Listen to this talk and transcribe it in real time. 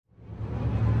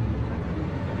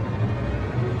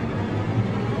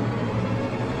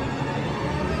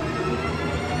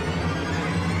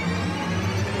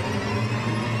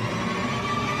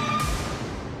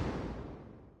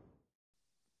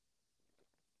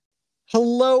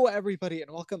Hello, everybody,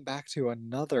 and welcome back to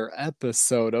another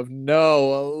episode of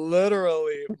No,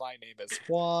 Literally. My name is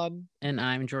Juan, And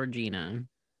I'm Georgina.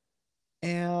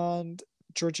 and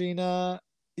Georgina,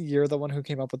 you're the one who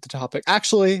came up with the topic.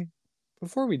 Actually,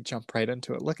 before we jump right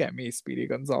into it, look at me, Speedy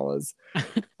Gonzalez.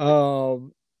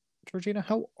 Um, Georgina,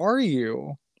 how are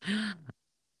you?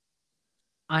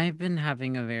 I've been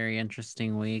having a very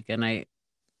interesting week and I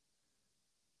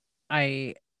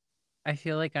I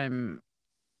feel like I'm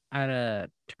at a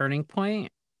turning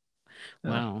point. Uh,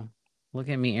 Wow. Look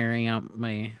at me airing out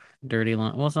my dirty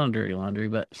laundry. Well, it's not dirty laundry,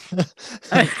 but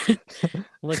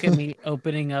look at me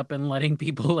opening up and letting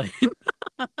people in.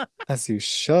 As you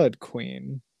should,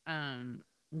 Queen. Um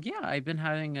yeah, I've been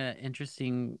having an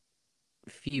interesting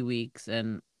few weeks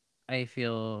and I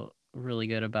feel really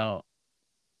good about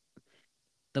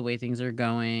the way things are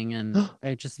going, and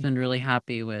I've just been really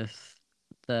happy with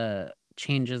the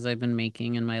changes I've been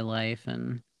making in my life.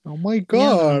 And Oh my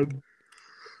yeah.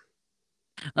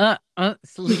 God.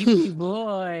 Sleepy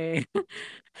boy.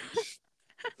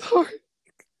 Sorry.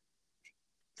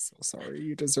 So sorry.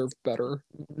 You deserve better.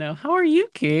 No, how are you,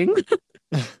 King?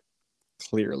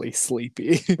 Clearly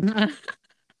sleepy.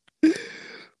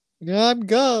 Yeah, I'm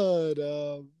good.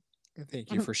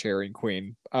 Thank you for sharing,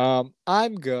 Queen. I'm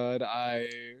good. I'm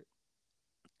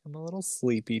a little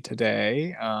sleepy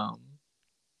today.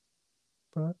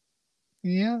 But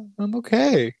yeah, I'm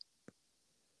okay.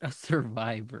 A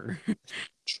survivor.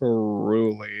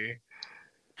 Truly,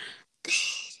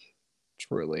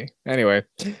 truly. Anyway,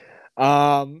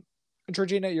 um,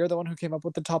 Georgina, you're the one who came up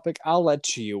with the topic. I'll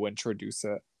let you introduce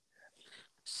it.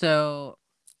 So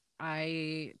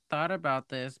I thought about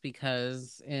this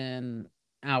because in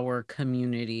our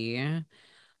community,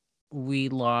 we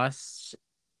lost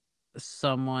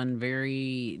someone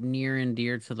very near and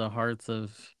dear to the hearts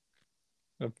of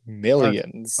Of our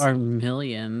millions. our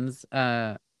millions.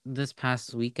 This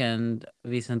past weekend,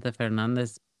 Vicente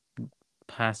Fernandez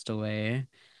passed away,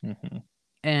 Hmm.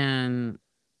 and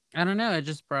I don't know, it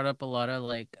just brought up a lot of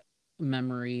like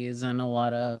memories and a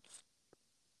lot of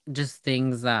just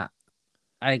things that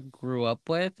I grew up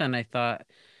with, and I thought,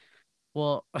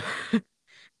 well,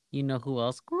 you know who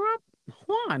else grew up?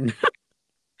 Juan.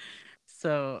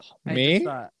 So I just Me?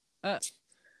 thought,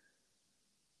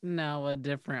 no, a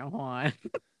different Juan.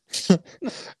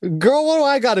 Girl, what do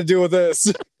I got to do with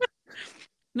this?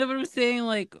 No, but I'm saying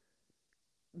like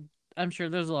I'm sure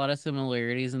there's a lot of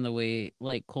similarities in the way,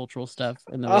 like cultural stuff,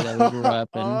 and the way that we grew up.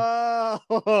 And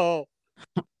Oh.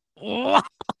 oh,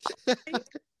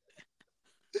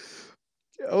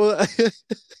 Oh,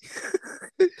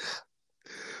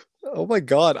 oh my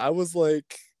God. I was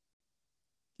like,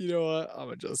 you know what? I'm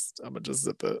gonna just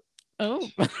zip it. oh,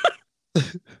 all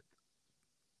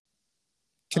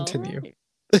Continue. right.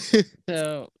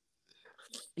 So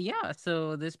yeah,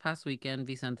 so this past weekend,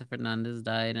 Vicente Fernandez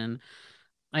died, and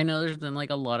I know there's been like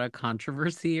a lot of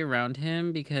controversy around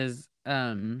him because I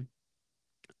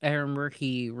remember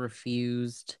he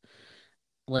refused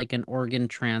like an organ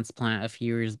transplant a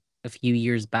few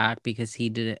years back because he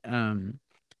did it.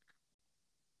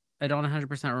 I don't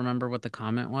 100% remember what the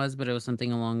comment was, but it was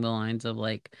something along the lines of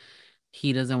like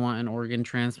he doesn't want an organ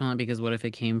transplant because what if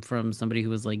it came from somebody who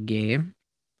was like gay?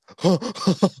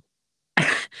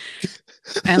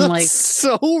 And That's like,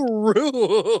 so rude.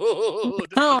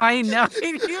 oh, I know,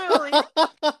 really.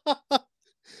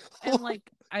 And like,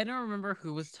 I don't remember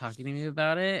who was talking to me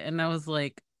about it, and I was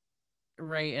like,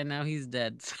 right, and now he's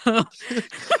dead, so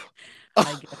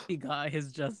I guess he got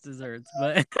his just desserts,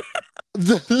 but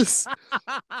This,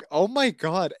 oh my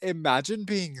God. Imagine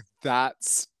being that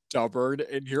stubborn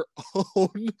in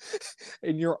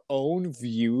your own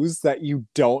views that you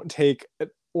don't take an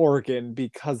organ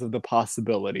because of the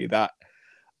possibility that,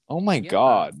 oh my yeah,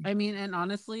 God. I mean, and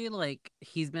honestly, like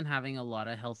he's been having a lot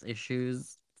of health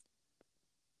issues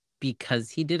because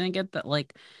he didn't get that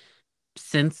like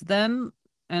since then.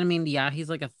 And I mean, yeah, he's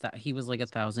like he was like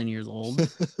 1,000 years old,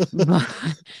 but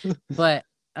but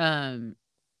um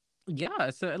yeah,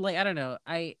 so like I don't know.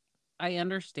 I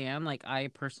understand, like I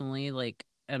personally like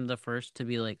am the first to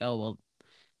be like, oh well,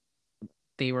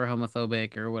 they were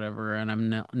homophobic or whatever, and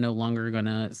I'm no longer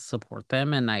gonna support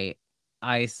them, and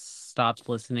I stopped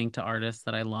listening to artists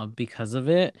that I love because of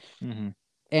it. Mhm.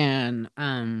 And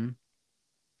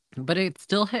but it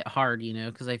still hit hard,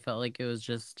 because I felt like it was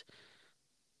just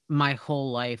my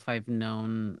whole life I've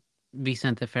known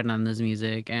Vicente Fernandez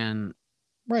music. And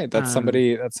Right. That's um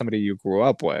somebody you grew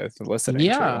up with listening to.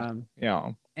 yeah,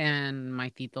 Yeah. and my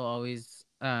tito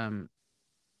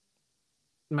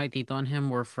and him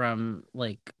were from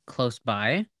like close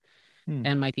by, Hmm.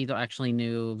 and my tito actually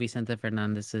knew Vicente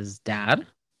Fernandez's dad.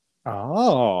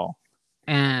 Oh.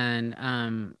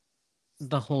 And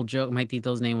the whole joke, my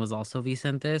tito's name was also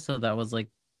Vicente, so that was like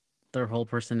their whole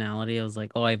personality. It was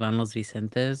like, oh, Ivan Los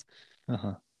Vicentes.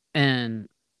 Uh-huh. And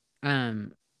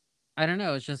um I don't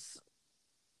know, it's just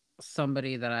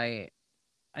somebody that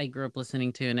I grew up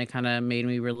listening to, and it kind of made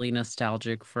me really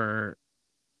nostalgic for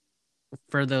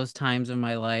those times in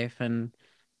my life, and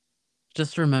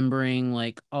just remembering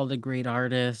like all the great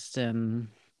artists and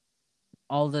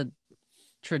all the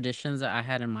traditions that I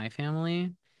had in my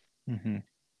family. Mm-hmm.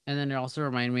 And then it also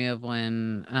reminded me of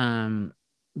when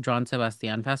John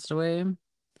Sebastian passed away.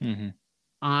 Mm-hmm.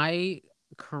 I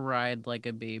cried like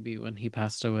a baby when he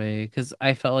passed away because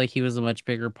I felt like he was a much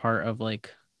bigger part of like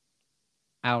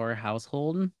our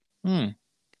household. Mm.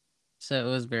 So it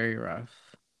was very rough.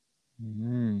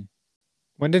 Mm.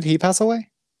 When did he pass away?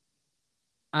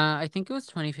 I think it was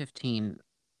 2015. Mm.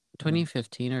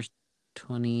 2015 or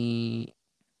 20.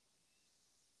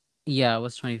 Yeah, it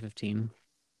was 2015.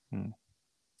 Mm.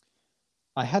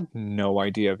 I had no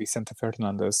idea Vicente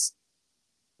Fernandez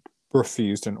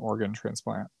refused an organ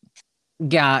transplant.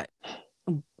 Yeah,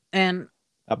 and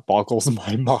That boggles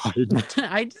my mind.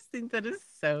 I just think that is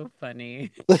so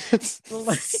funny.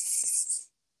 Like,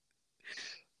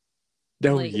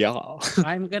 No, like yeah.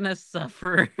 I'm gonna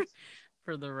suffer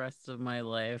for the rest of my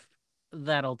life.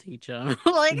 That'll teach him.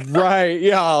 Like, Right,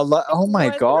 yeah. Oh my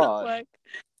what the God. fuck?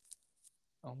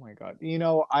 Oh my God.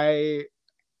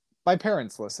 My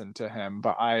parents listened to him,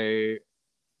 but I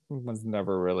was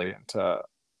never really into,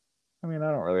 I mean,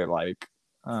 I don't really like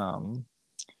um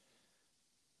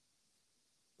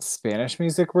Spanish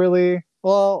music really.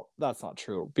 Well, that's not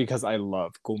true because I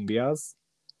love cumbias.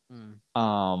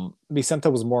 Mm. Vicente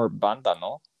was more banda,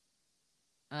 no?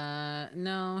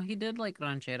 No, he did like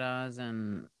rancheras,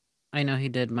 and I know he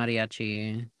did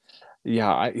mariachi.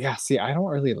 Yeah, yeah, see, I don't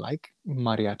really like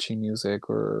mariachi music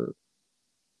or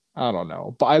I don't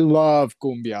know, but I love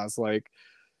cumbias like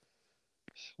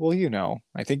well,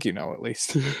 I think you know at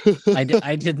least. I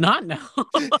did not know.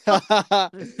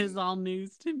 This is all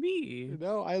news to me.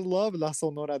 No, I love La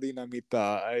Sonora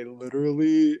Dinamita. I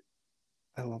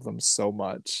love them so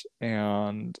much.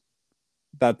 And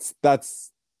that's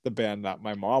the band that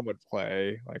my mom would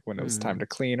play, like when it was time Mm. to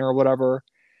clean or whatever.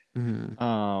 Mm.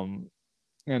 Um,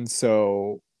 and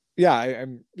so yeah,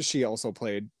 she also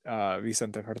played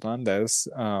Vicente Fernandez.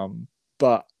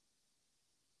 But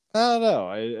I don't know.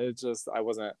 I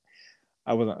wasn't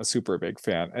a super big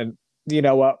fan. And you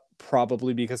know what?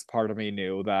 Probably because part of me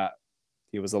knew that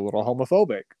he was a little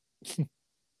homophobic.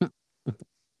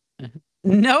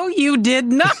 No, you did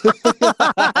not.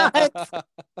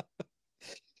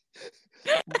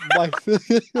 My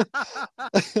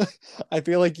I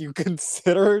feel like you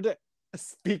considered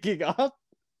speaking up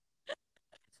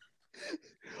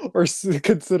or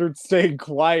considered staying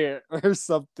quiet or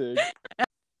something.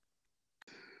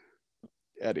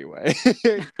 Anyway.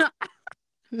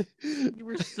 You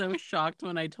were so shocked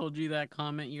when I told you that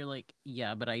comment. You're like,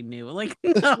 yeah, but I knew. Like,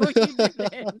 no, you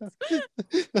didn't.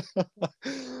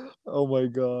 Oh my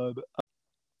God.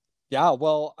 Yeah,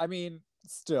 well, I mean,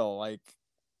 still, like,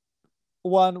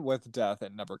 one with death,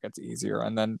 it never gets easier.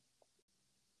 And then,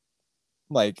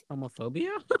 like, Homophobia?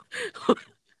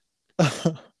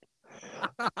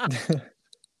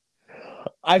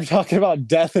 I'm talking about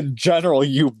death in general,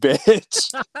 you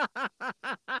bitch.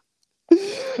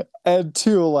 And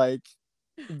two, like,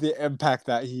 the impact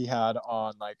that he had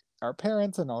on like our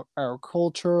parents and our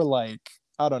culture, like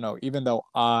I don't know, even though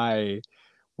I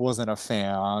wasn't a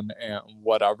fan and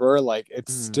whatever, like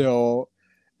Mm.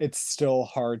 it's still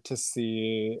hard to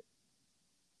see,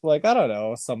 like I don't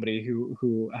know, somebody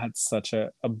who had such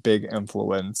a big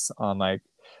influence on like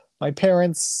my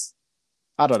parents.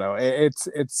 I don't know, it's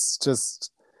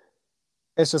just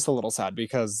a little sad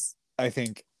because I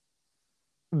think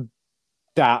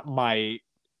that might,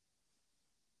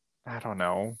 I don't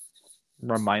know,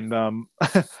 remind them.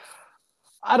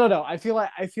 I don't know. I feel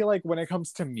like when it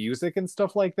comes to music and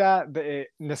stuff like that,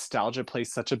 nostalgia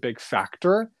plays such a big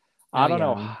factor. Oh I don't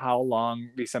know yeah. how long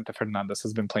Vicente Fernandez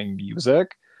has been playing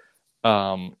music,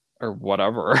 or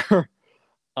whatever,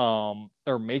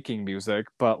 or making music,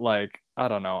 but like I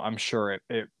don't know. I'm sure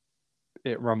it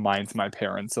reminds my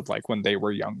parents of like when they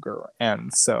were younger,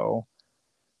 and so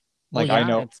Well, like I yeah,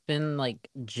 know, it's been like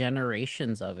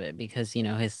generations of it because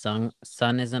his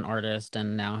son is an artist,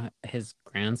 and now his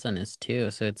grandson is too.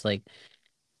 So it's like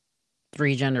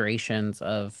three generations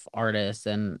of artists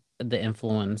and the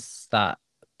influence that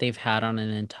they've had on an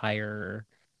entire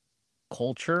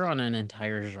culture, on an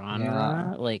entire yeah,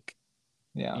 genre. Like,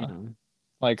 you yeah, know,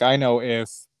 like I know if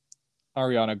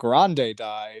Ariana Grande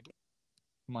died,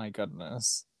 my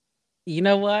goodness. you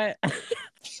know what?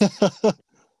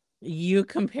 You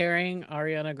comparing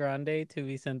Ariana Grande to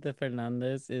Vicente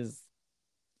Fernandez is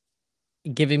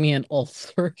giving me an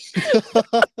ulcer.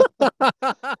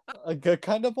 A good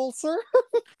kind of ulcer?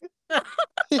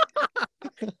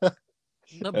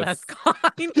 The That's best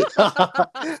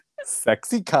kind.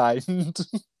 sexy kind.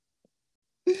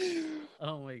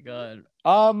 Oh my god.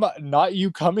 Not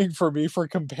you coming for me for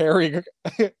comparing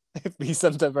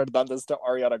Vicente Fernandez to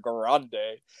Ariana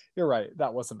Grande. You're right.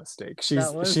 That was a mistake. That She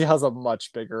was, has a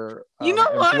much bigger you know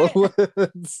what?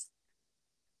 influence.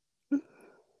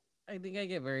 I think I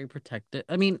get very protected.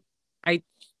 I mean, I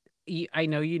I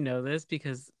know you know this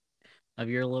because of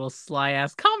your little sly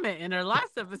ass comment in our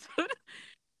last episode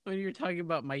when you were talking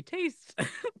about my taste.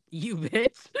 You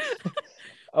bitch.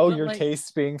 Oh, But your like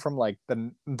taste being from like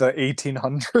the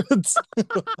 1800s.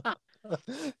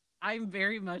 I'm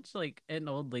very much like an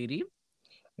old lady.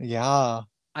 Yeah.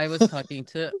 I was talking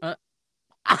to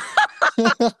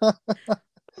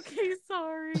okay,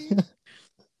 sorry.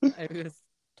 I was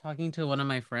talking to one of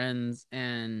my friends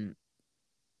and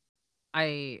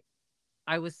I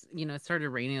I was, it started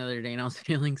raining the other day and I was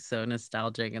feeling so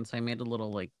nostalgic and so I made a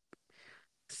little like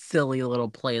silly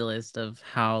little playlist of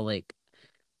how like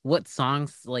what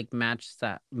songs like matched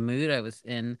that mood I was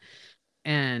in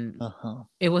and Uh-huh.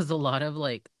 it was a lot of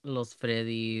like Los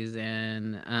Freddys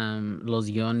and Los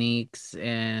Yonix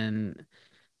and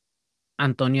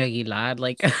Antonio Aguilar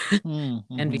like and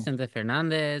Mm-hmm. Vicente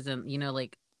Fernandez and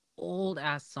like old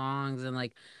ass songs and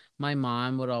like my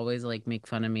mom would always like make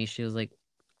fun of me. She was like,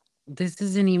 this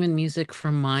isn't even music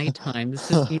from my time.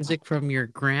 This is music from your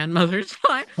grandmother's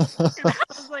time. And I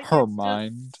was like, Her it's just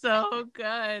mind. so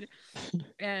good.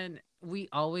 And we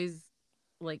always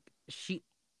like she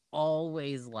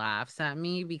always laughs at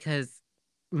me because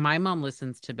my mom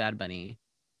listens to Bad Bunny.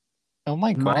 Oh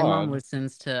my My mom god.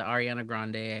 listens to Ariana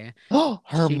Grande.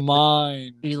 Her She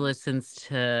mind. she listens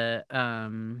to I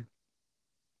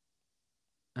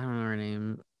don't know her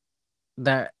name.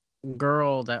 That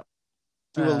girl that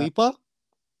Dua uh Lipa?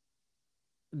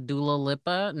 Dula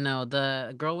Lipa. No,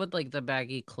 the girl with like the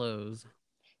baggy clothes.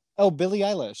 Oh, Billie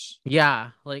Eilish.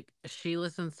 Yeah, like she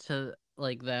listens to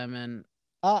like them and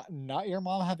Not your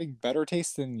mom having better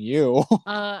taste than you.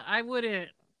 I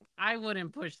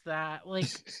wouldn't push that. Like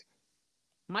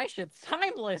my shit's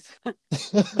timeless.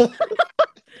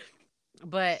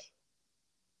 But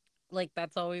like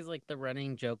that's always like the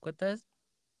running joke with this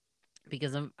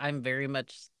because I'm very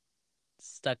much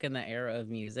stuck in the era of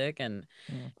music and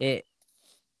it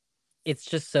it's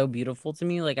just so beautiful to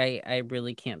me. Like I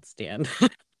really can't stand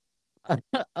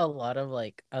a lot of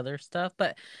like other stuff,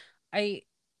 but I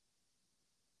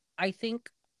I think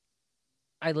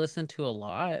I listen to a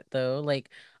lot though. Like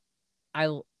I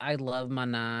love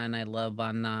Mana and I love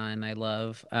Banda and I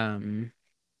love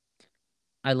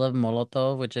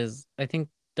Molotov, which is I think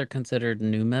they're considered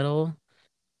new metal.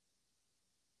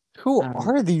 Who Um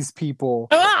are these people?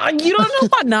 you don't know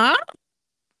Mana?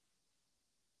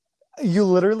 You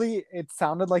literally, it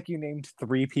sounded like you named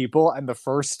three people, and the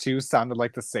first two sounded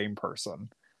like the same person.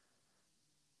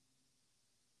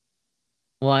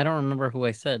 Well, I don't remember who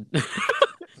I said.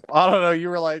 I don't know. You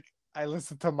were like, I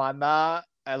listened to Mana.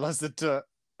 I listened to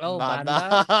Oh, Banda.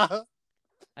 Mana.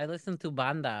 I listen to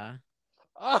Banda.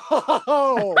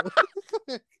 Oh,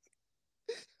 I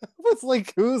was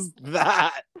like, who's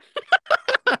that?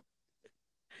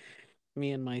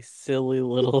 Me and my silly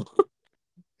little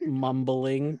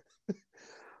mumbling.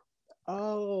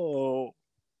 Oh,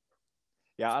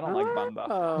 yeah, I don't like Banda.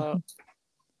 Ah,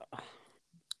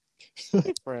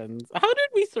 my friends. How did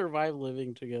we survive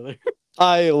living together?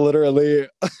 I literally,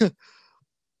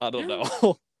 I don't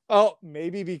know. Oh,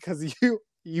 maybe because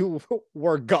you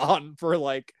were gone for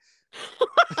like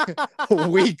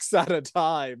weeks at a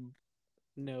time.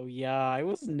 No, yeah, I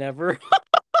was never.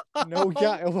 No,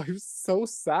 yeah, it was so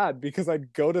sad because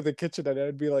I'd go to the kitchen and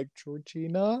I'd be like,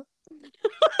 Georgina,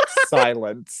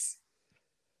 silence.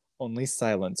 Only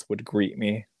silence would greet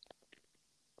me.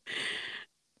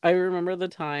 I remember the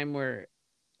time where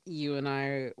you and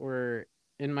I were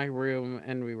in my room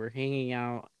and we were hanging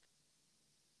out,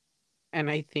 and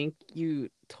I think you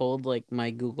told like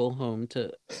my Google Home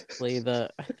to play the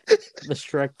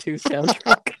Shrek 2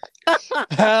 soundtrack.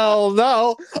 Hell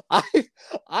no. I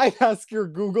I ask your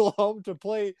Google Home to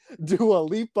play Dua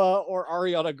Lipa or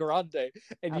Ariana Grande,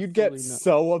 and you'd get Absolutely not.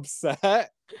 so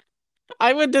upset.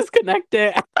 I would disconnect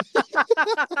it.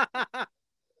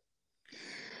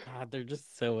 God, they're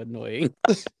just so annoying.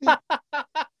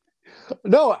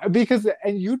 No, because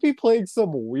and you'd be playing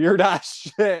some weird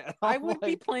ass shit. I I'm would be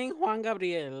like, playing Juan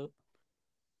Gabriel,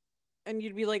 and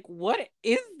you'd be like, "What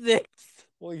is this?"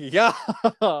 well, yeah.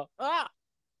 Ah,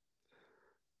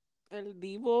 El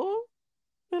Divo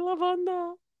de la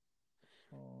banda.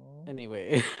 Aw.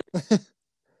 Anyway,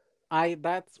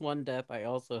 that's one death I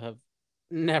also have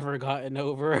never gotten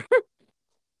over.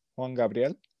 Juan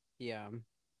Gabriel. Yeah.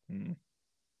 Hmm.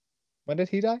 When did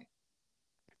he die?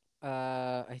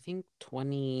 I think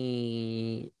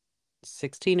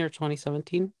 2016 or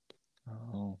 2017.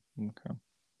 Oh, okay.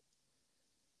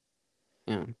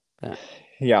 Yeah, but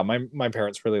Yeah, my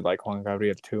parents really like Juan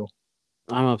Gabriel too.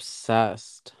 I'm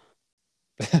obsessed.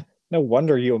 No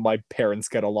wonder you and my parents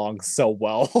get along so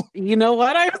well. You know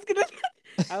what? I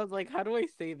was like, how do I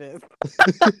say this?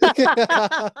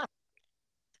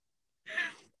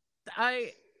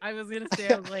 I was gonna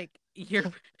say, I was like,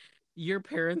 your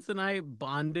parents and I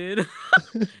bonded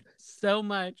so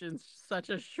much in such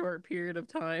a short period of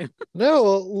time.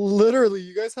 No, literally,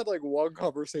 you guys had like one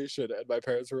conversation, and my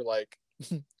parents were like,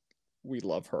 "We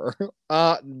love her."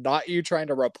 Not you trying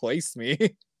to replace me.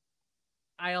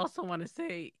 I also want to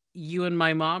say you and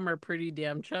my mom are pretty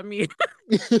damn chummy.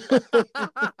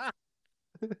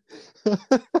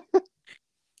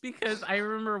 Because I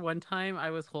remember one time I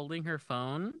was holding her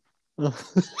phone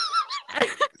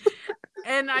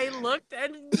and I looked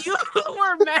and you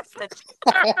were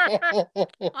messaging her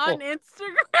on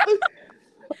Instagram.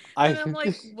 And I'm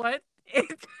like, what is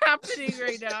happening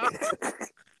right now? I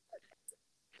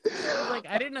was like,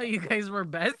 I didn't know you guys were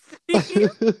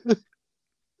besties.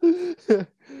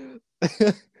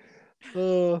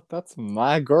 Oh, that's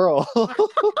my girl.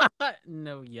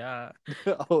 No, yeah.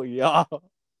 Oh yeah.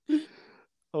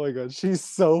 Oh my god, she's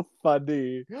so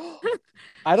funny.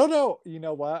 I don't know. You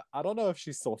know what? I don't know if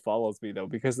she still follows me though,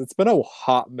 because it's been a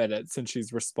hot minute since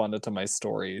she's responded to my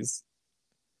stories.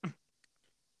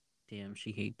 Damn,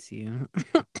 she hates you.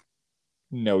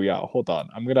 No, yeah, hold on.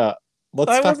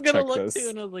 Let's I was fact gonna check look too, this.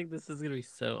 and I was like, this is gonna be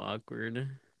so awkward.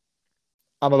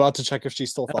 I'm about to check if she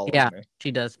still follows Yeah, me.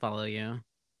 she does follow you.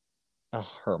 Oh,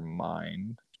 her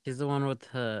mind. She's the one with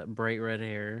the bright red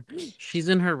hair. She's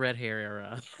in her red hair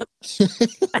era.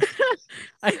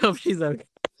 I hope she's okay.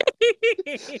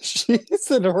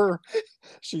 she's in her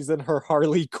she's in her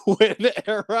Harley Quinn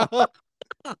era.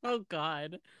 Oh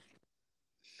God.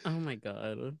 Oh my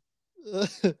God.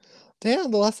 Damn,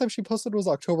 the last time she posted was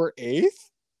October 8th.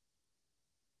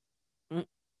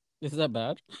 Is that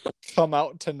bad? Come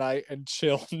out tonight and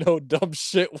chill. No dumb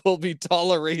shit will be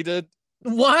tolerated.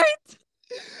 What?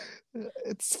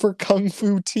 It's for Kung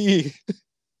Fu Tea.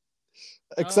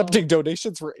 Accepting Oh.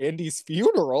 donations for Andy's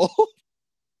funeral.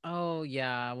 Oh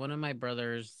yeah. One of my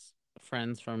brother's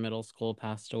friends from middle school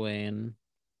passed away, and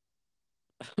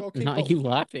Okay, not but you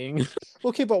laughing.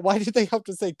 okay, but why did they have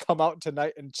to say come out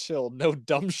tonight and chill? No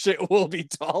dumb shit will be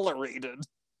tolerated.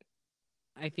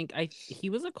 I think he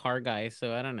was a car guy,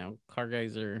 so I don't know. Car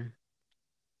guys are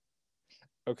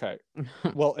Okay.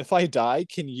 Well, if I die,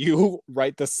 can you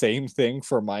write the same thing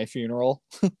for my funeral?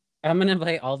 I'm gonna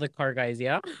invite all the car guys,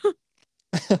 yeah?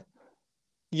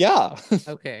 Yeah.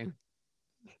 Okay.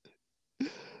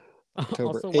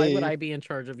 October Also, why would 8th. I be in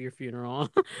charge of your funeral?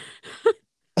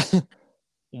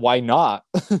 Why not?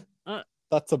 uh,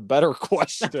 That's a better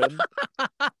question.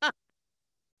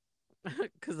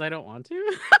 Because I don't want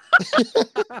to.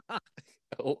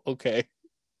 Oh, okay.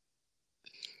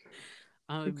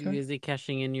 I'll be Okay. busy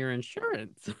cashing in your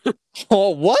insurance. Oh,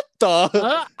 what the?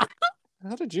 Uh,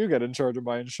 How did you get in charge of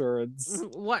my insurance?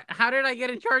 what? How did I get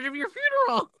in charge of your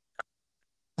funeral?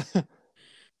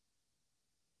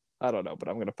 I don't know, but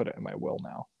I'm gonna put it in my will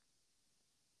now.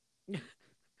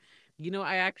 You know,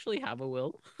 I actually have a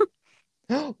will.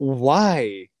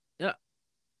 Why? Yeah,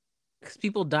 because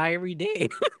people die every day.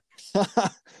 Like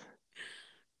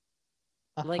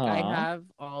I Uh-huh. have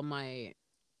all my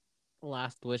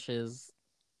last wishes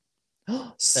set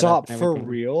up Stop, and for everything.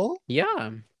 real?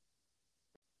 Yeah.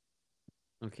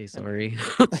 Okay, sorry.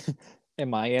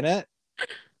 Am I in it?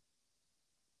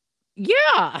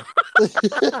 Yeah.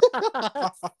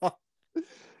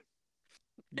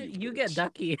 You You get bitch.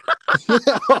 Ducky.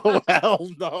 Oh, hell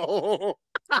no.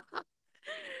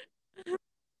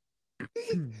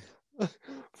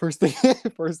 First thing,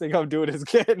 first thing I'm doing is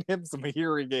getting him some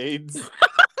hearing aids.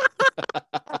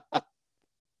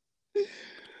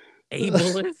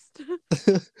 Ableist.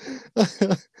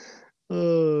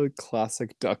 Oh,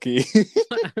 classic Ducky.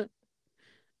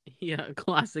 Yeah,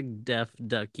 classic deaf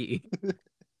Ducky.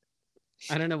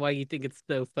 I don't know why you think it's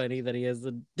so funny that he has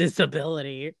a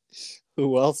disability.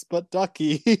 Who else but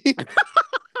Ducky?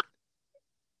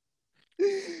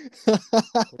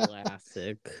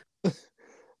 Classic.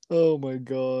 Oh my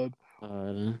god.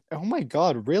 Uh, Oh my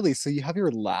god, really? So you have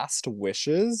your last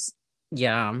wishes?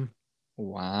 yeah,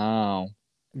 Wow.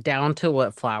 down to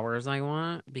what flowers I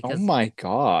want Oh because my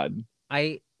god.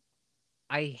 I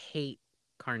I hate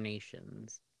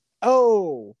carnations.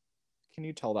 Oh, can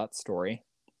you tell that story?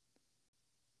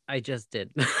 I just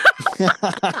did.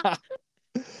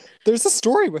 There's a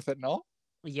story with it, no?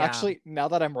 Yeah. Actually, now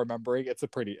that I'm remembering, it's a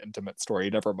pretty intimate story.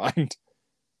 Never mind.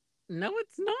 No,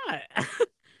 it's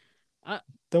not.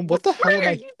 Then what What the hell story am are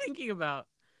I? you thinking about?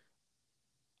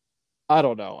 I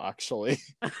don't know, actually.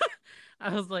 I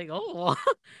was like, oh,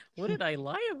 what did I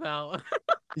lie about?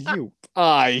 You.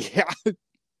 Yeah.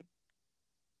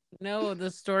 No, the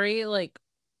story, like,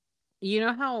 you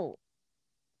know how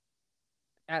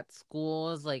at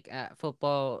schools, like at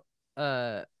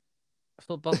uh,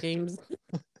 football games,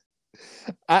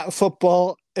 At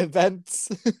football events.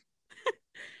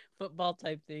 football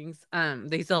type things,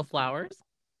 they sell flowers.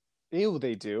 Ew,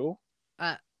 they do.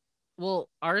 Uh, well,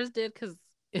 ours did because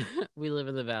we live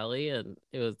in the valley and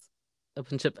it was a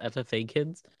bunch of FFA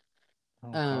kids.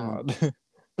 Oh, Um,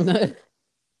 God.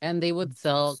 and they would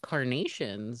sell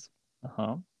carnations.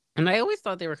 Uh-huh. And I always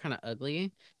thought they were kind of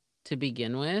ugly to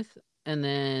begin with. And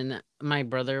then my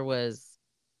brother was,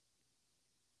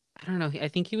 I don't know, I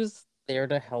think he was there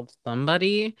to help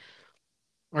somebody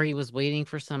or he was waiting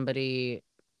for somebody.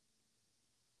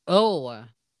 Oh,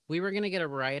 we were going to get a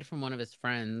ride from one of his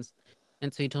friends.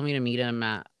 And so he told me to meet him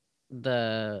at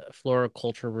the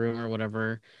floriculture room or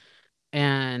whatever.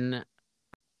 And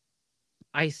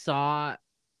I saw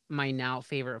my now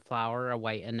favorite flower, a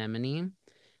white anemone.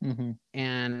 Mm-hmm.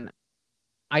 And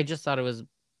I just thought it was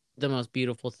the most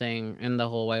beautiful thing in the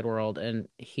whole wide world. And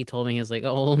he told me, he's like,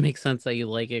 oh, it makes sense that you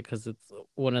like it because it's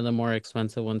one of the more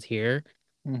expensive ones here,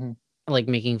 Mm-hmm. like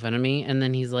making fun of me. And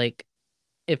then he's like,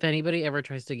 if anybody ever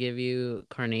tries to give you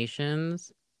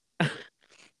carnations,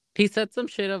 he said some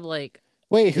shit of like,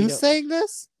 Wait, they who's don't, saying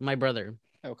this? my brother,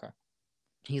 Okay.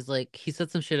 he's like, he said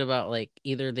some shit about like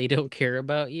either they don't care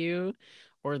about you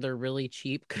or they're really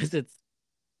cheap because it's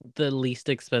the least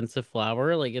expensive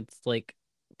flower. Like it's like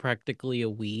practically a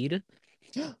weed.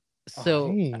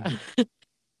 So I.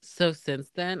 so since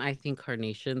then, I think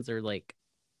carnations are like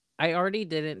I already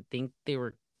didn't think they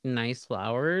were nice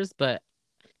flowers, but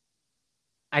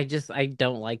I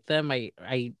don't like them.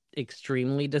 I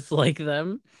extremely dislike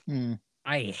them. Hmm.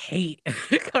 I hate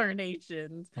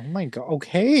carnations. Oh my God.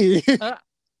 Okay. Uh,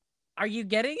 are you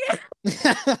getting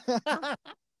it?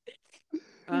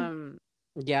 Um,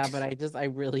 yeah, but I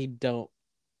really don't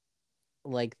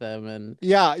like them, and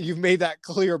Yeah, you've made that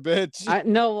clear, bitch. I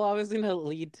no, well, I was gonna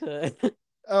lead to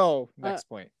Oh, uh next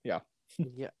point. Yeah.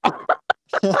 yeah.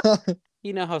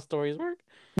 You know how stories work?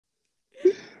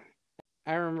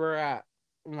 I remember at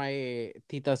my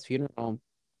tita's funeral,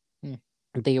 Hmm.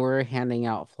 they were handing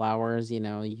out flowers,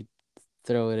 you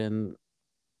throw it in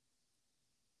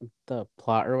the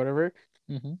plot or whatever.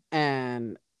 Mm-hmm.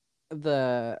 And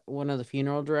the one of the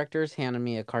funeral directors handed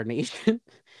me a carnation.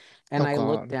 And Oh I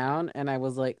looked God. down and I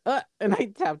was like, and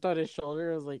I tapped on his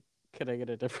shoulder. I was like, could I get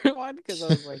a different one? Because I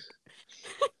was like,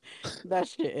 that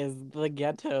shit is the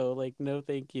ghetto. Like, no,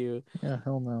 thank you. Yeah,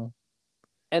 hell no.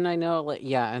 And I know, like,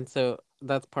 yeah, and so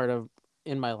that's part of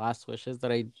in my last wishes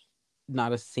that I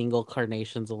not a single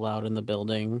carnation's allowed in the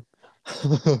building.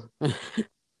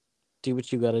 Do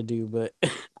what you gotta do, but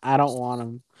I don't want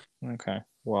them. Okay.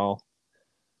 Well,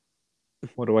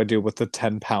 what do I do with the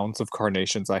 10 pounds of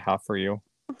carnations I have for you?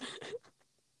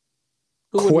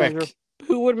 Who would measure Quick.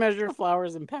 who would measure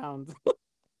flowers in pounds?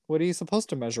 What are you supposed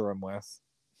to measure them with?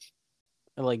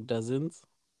 Like dozens.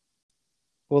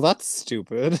 Well, that's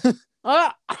stupid.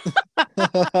 Ah!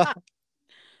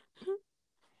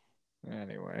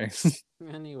 Anyway.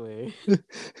 Anyway.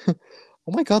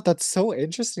 Oh my God, that's so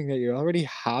interesting that you already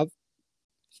have.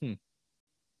 Hmm.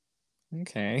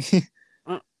 Okay.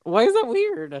 Why is that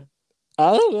weird?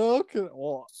 I don't know.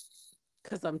 Well,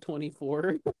 Because I'm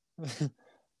 24.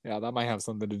 yeah, that might have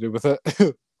something to do with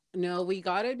it. No, we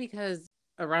got it because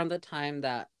around the time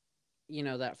that,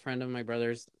 that friend of my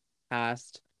brother's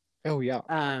passed, Oh yeah.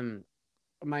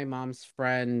 my mom's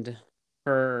friend,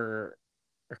 her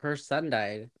her son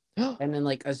died. Oh And in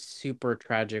like a super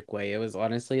tragic way. It was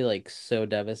honestly like so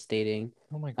devastating.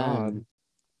 my God. Um,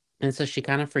 and so she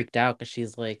kind of freaked out because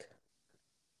she's like,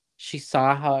 she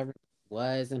saw how everything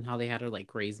was and how they had to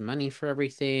like raise money for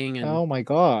everything Oh my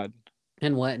God.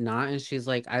 and whatnot. And she's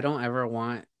like, I don't ever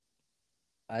want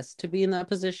us to be in that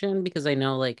position because I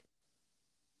know like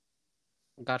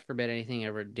God forbid anything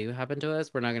ever do happen to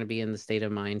us, we're not going to be in the state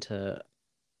of mind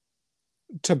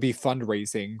To be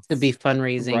fundraising. to be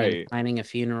fundraising and Right. planning a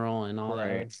funeral and all that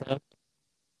other Right. stuff.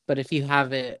 But if you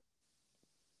have it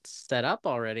set up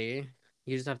already,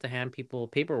 you just have to hand people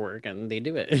paperwork and they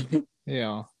do it.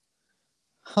 Yeah.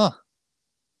 Huh.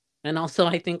 And also,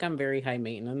 I think I'm very high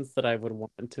maintenance that I would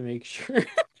want to make sure.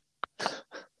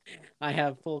 I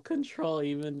have full control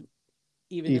even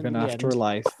in Even the after end.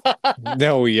 life.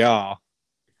 No, yeah.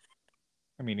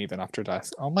 I mean, even after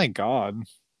death. Oh my God.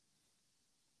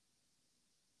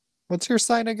 What's your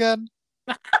sign again?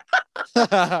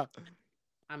 Oh.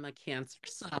 I'm a Cancer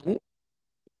sun,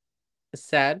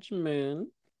 Sag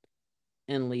moon,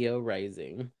 and Leo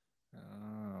rising.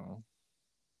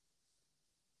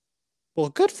 Well,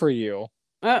 good for you.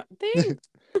 Thanks.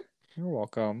 You're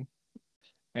welcome.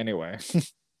 Anyway,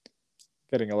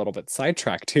 getting a little bit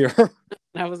sidetracked here.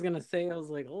 I was gonna say, I was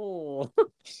like, oh,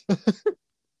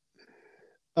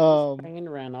 um, train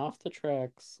ran off the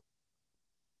tracks.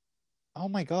 oh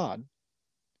my God.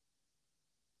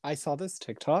 I saw this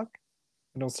TikTok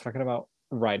and it was talking about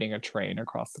riding a train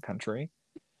across the country.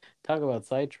 Talk about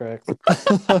sidetracks.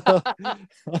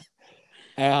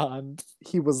 And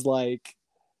he was like,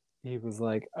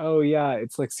 oh yeah,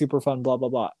 it's like super fun, blah blah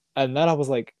blah. And then I was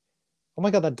like, oh my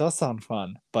God, that does sound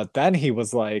fun. But then he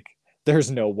was like,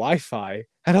 there's no Wi-Fi.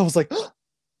 And I was like,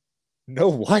 no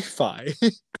Wi-Fi.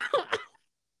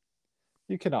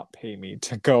 You cannot pay me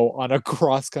to go on a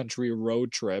cross-country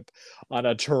road trip on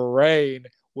a train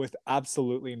with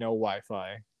absolutely no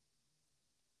Wi-Fi.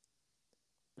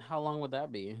 How long would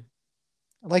that be?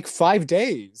 Like 5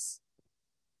 days.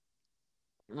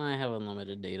 I have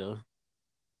unlimited data.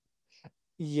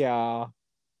 Yeah,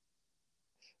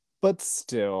 but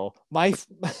still, my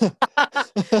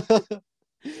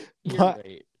You're my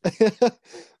right.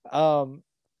 um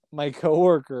my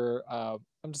coworker,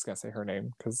 I'm just gonna say her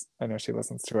name because I know she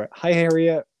listens to it. Hi,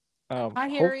 Harriet. Hi, Hope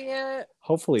Harriet.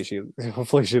 hopefully she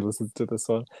hopefully she listens to this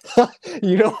one.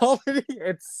 You know how many?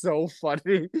 It's so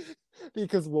funny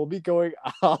because we'll be going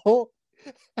out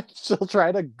and she'll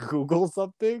try to Google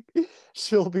something.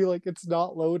 She'll be like, "It's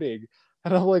not loading,"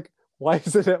 and I'm like, "Why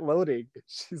isn't it loading?"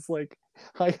 She's like,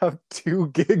 "I have 2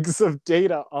 gigs of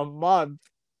data a month,"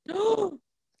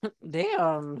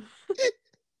 Damn.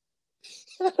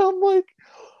 and I'm like,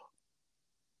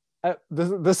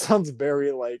 "This sounds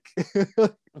very like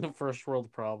The first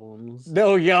world problems.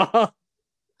 no, yeah."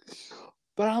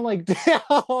 But I'm like,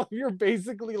 damn, you're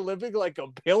basically living like a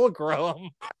pilgrim.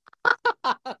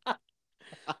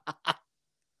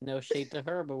 No shade to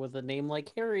her, but with a name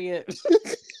like Harriet,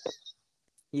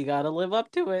 you gotta live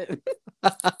up to it.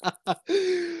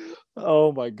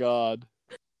 Oh my God.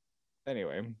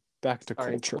 Anyway, back to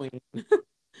Sorry, culture. Queen.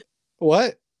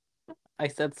 What? I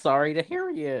said sorry to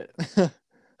Harriet.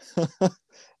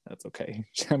 That's okay.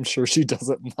 I'm sure she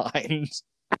doesn't mind.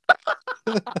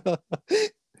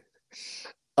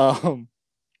 um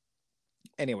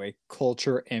anyway,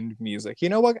 culture and music. You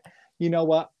know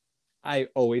what I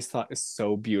always thought is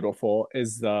so beautiful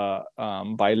is the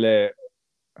baile,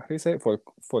 how do you say it?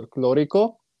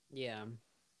 Folklorico. Yeah.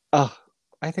 Oh,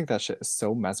 I think that shit is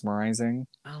so mesmerizing.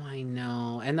 Oh, I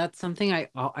know. And that's something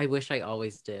I wish I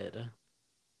always did.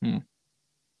 Hmm.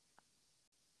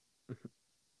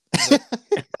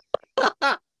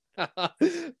 What?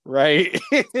 Right.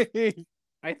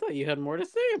 I thought you had more to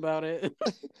say about it.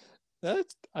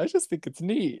 I just think it's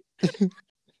neat.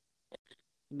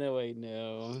 No, I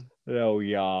know. Oh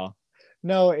yeah.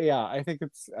 No, yeah, I think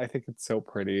it's so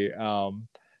pretty.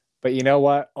 But you know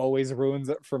what always ruins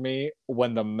it for me?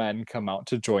 When the men come out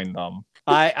to join them.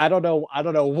 I don't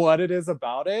know what it is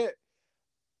about it.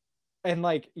 And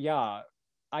like, yeah,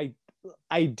 I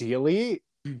ideally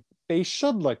they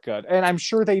should look good. And I'm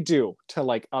sure they do to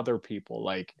like other people.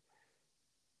 Like,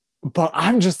 but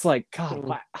I'm just like,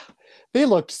 God, they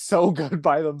looked so good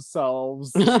by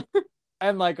themselves.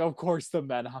 And like, of course, the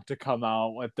men have to come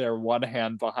out with their one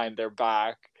hand behind their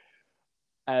back.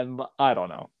 And I don't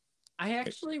know. I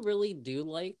actually really do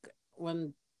like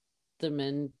when the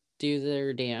men do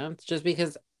their dance, just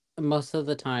because most of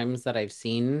the times that I've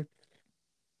seen,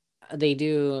 they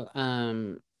do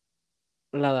La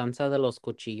Danza de los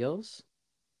Cuchillos,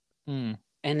 Hmm.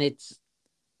 and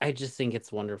I just think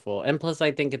it's wonderful. And plus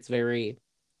I think it's very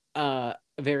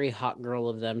hot girl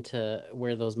of them to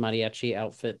wear those mariachi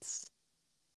outfits.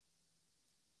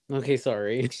 Okay,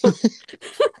 sorry.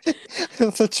 I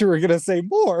thought you were gonna say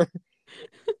more.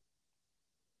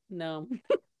 No,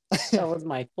 that was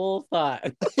my full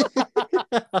thought.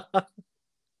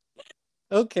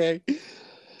 Okay.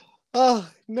 Oh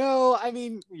no, I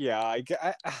mean, yeah.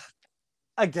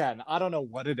 Again, I don't know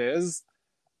what it is.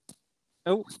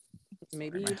 Oh,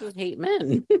 Maybe sorry, you just hate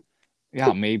men.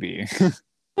 yeah, maybe.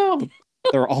 Oh,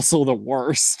 They're also the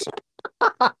worst.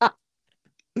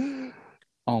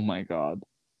 Oh my God.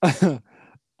 You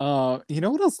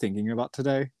know what I was thinking about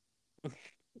today?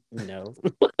 no.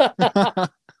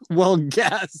 Well,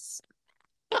 guess.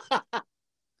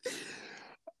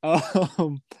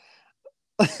 Um,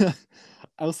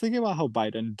 I was thinking about how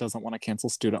Biden doesn't want to cancel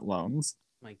student loans.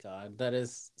 My God, that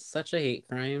is such a hate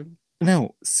crime.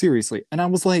 No, seriously. And I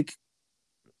was like,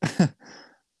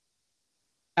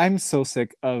 I'm so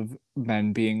sick of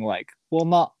men being like, well,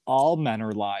 not all men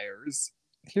are liars.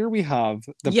 Here we have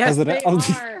the Yes, president they of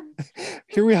are.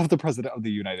 here we have the president of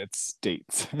the United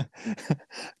States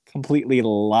completely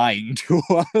lying to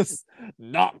us,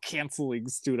 not canceling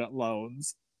student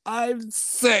loans. I'm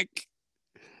sick.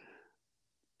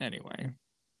 Anyway,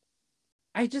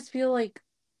 I just feel like,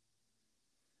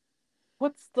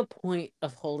 what's the point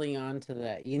of holding on to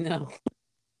that?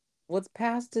 What's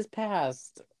past is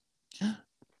past. Why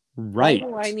right.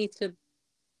 do I need to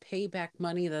pay back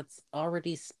money that's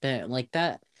already spent? Like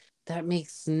that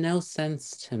makes no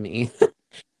sense to me.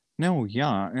 No,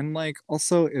 yeah. And like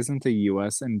also isn't the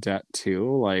US in debt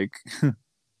too? Like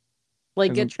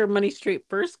Like, isn't get your money straight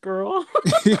first, girl.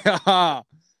 yeah.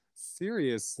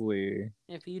 Seriously.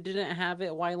 If you didn't have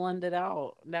it, why lend it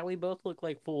out? Now we both look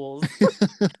like fools.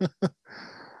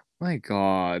 My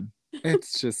God.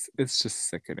 It's just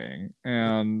sickening.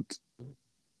 And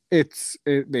it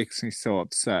makes me so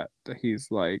upset that he's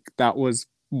like that was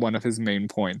one of his main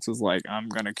points is like I'm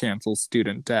gonna cancel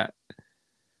student debt.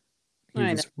 He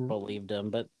I never was believed him,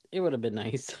 but it would have been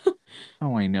nice.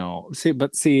 oh I know.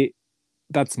 See,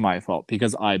 that's my fault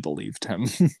because I believed him.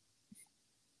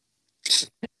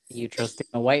 You trusting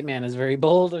a white man is very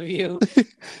bold of you.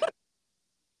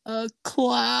 A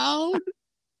clown?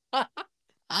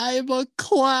 I'm a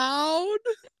clown.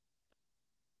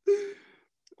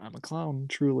 I'm a clown,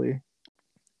 truly.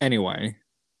 Anyway.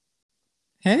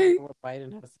 I don't Hey. know what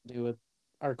Biden has to do with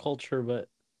our culture, but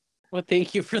well,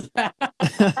 thank you for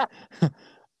that.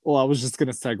 Well, I was just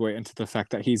gonna segue into the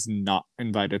fact that he's not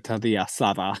invited to the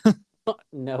asada.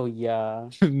 No, yeah.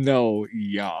 No,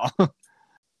 yeah.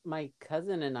 My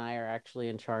cousin and I are actually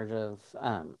in charge of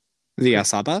The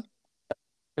asada?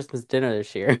 Christmas dinner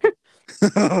this year.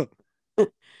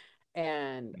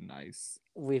 And Nice.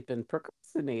 we've been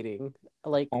procrastinating.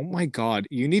 Like, Oh my God,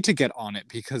 you need to get on it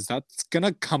because that's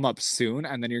gonna come up soon,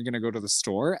 and then you're gonna go to the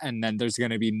store, and then there's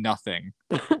gonna be nothing.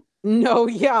 no,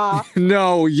 yeah.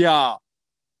 No, yeah.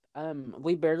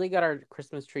 We barely got our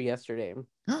Christmas tree yesterday.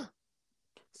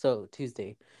 So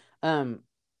Tuesday. Um,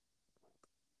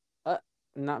 uh,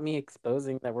 Not me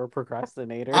exposing that we're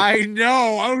procrastinators. I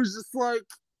know. I was just like,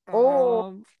 Oh,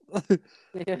 um,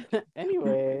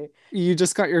 anyway, you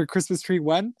just got your Christmas tree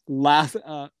when? Last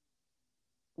last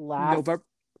November.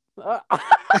 What's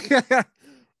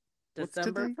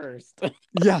December today? 1st.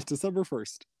 Yeah, December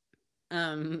 1st.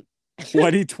 Um,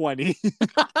 2020.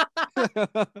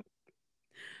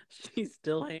 she's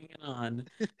still hanging on.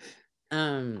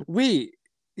 Wait,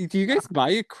 do you guys buy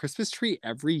a Christmas tree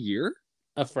every year?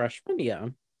 A freshman, yeah.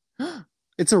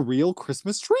 It's a real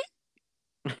Christmas tree?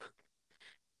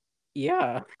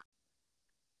 Yeah.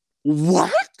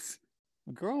 What?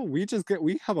 Girl, we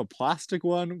have a plastic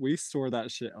one, we store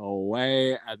that shit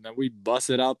away, and then we bust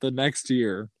it out the next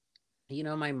year.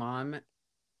 My mom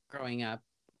growing up,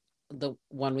 the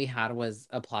one we had was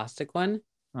a plastic one,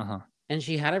 Uh-huh. and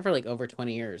she had it for like over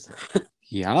 20 years.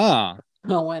 Yeah.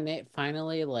 But when it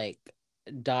finally like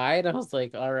died, I was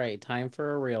like, all right, time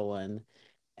for a real one.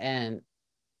 And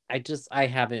I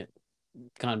haven't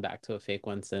gone back to a fake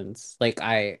one since. Like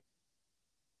I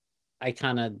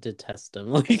kind of detest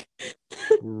them. Like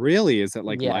Really? Is it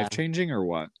like yeah. life-changing or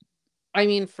what? I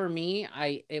mean, for me,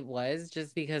 it was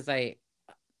just because I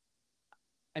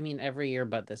mean every year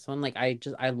but this one, like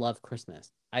I love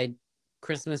Christmas.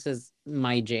 Christmas is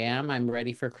my jam. I'm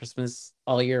ready for Christmas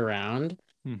all year round.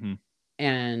 Mm-hmm.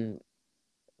 And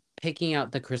picking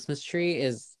out the Christmas tree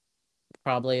is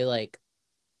probably like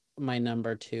my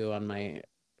number two on my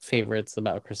favorites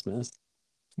about Christmas.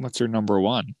 What's your number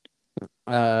one?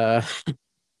 I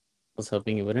was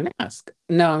hoping you wouldn't ask.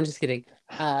 No, I'm just kidding.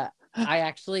 I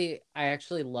actually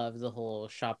love the whole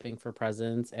shopping for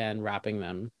presents and wrapping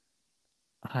them.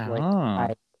 Like Ah.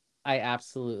 I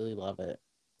absolutely love it.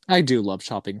 I do love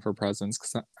shopping for presents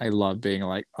because I love being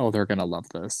like, oh, they're gonna love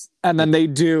this. And then they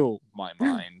do, my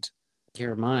mind.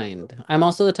 Your mind. I'm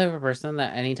also the type of person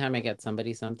that anytime I get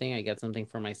somebody something, I get something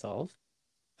for myself.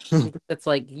 It's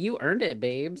like you earned it,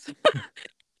 babes.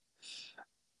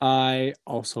 I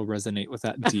also resonate with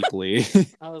that deeply.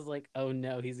 I was like, oh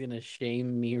no, he's gonna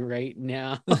shame me right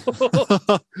now.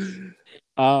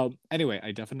 Anyway,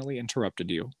 I definitely interrupted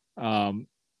you.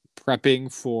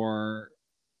 Prepping for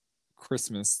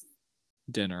Christmas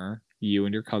dinner, you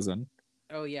and your cousin.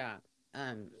 Oh yeah.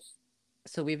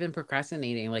 So we've been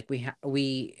procrastinating. Like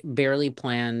we barely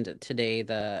planned today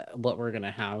the what we're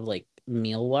gonna have like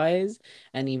meal wise,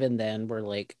 and even then we're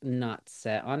like not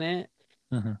set on it.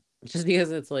 Uh-huh. just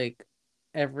because it's like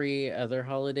every other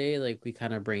holiday, like we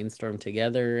kind of brainstorm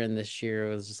together, and this year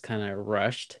it was just kind of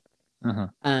rushed. Uh-huh.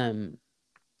 Um,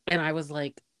 and I was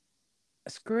like,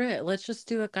 screw it, let's just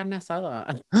do a carne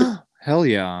asada. Hell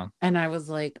yeah. And I was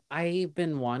like, I've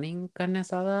been wanting carne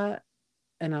asada,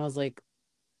 and I was like,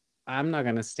 I'm not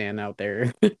gonna stand out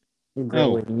there Oh.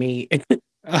 grilling meat in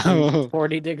Oh.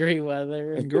 40-degree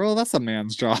weather. Girl, that's a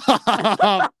man's job.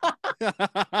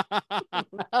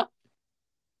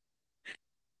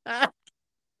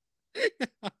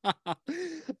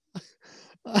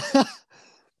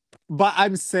 But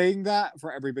I'm saying that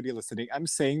for everybody listening. I'm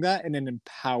saying that in an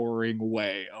empowering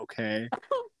way, okay?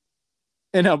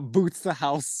 In a boots the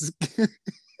house.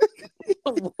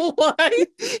 What?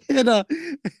 In a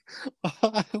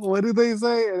what do they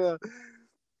say? In a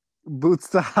boots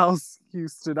the house,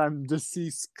 Houston, I'm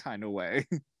deceased kind of way.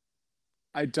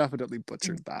 I definitely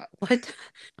butchered that. What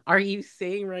are you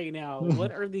saying right now?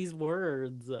 What are these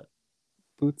words?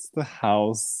 Boots the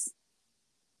house.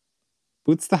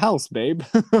 Boots the house, babe.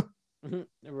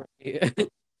 Right.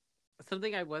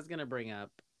 Something I was gonna bring up.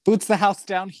 Boots the house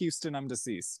down, Houston, I'm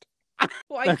deceased.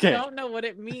 Well, I Okay. don't know what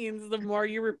it means the more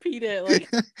you repeat it. Like,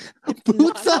 it's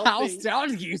Boots not the house helping.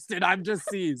 down, Houston, I'm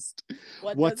deceased.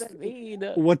 What does What's it mean?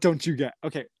 what don't you get?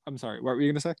 Okay, I'm sorry. What were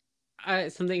you gonna say?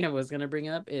 Something I was gonna bring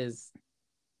up is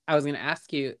I was gonna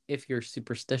ask you if you're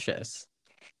superstitious.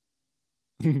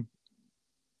 I'm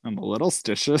a little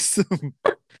stitious.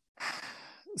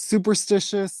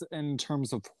 Superstitious in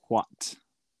terms of what?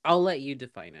 I'll let you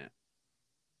define it.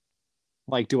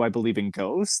 Like, do I believe in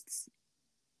ghosts?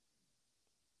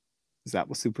 Is that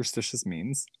what superstitious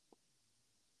means?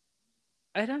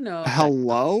 I don't know if that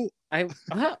counts.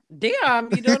 Hello? Damn,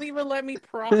 you don't even let me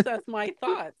process my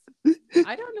thoughts.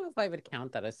 I don't know if I would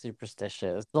count that as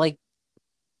superstitious. Like,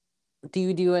 do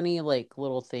you do any like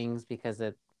little things because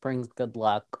it brings good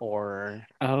luck or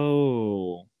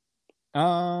Oh.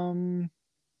 Um,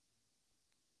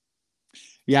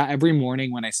 yeah, every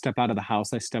morning when I step out of the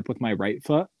house, I step with my right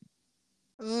foot.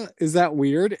 Is that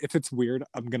weird? If it's weird,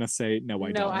 I'm gonna say no, I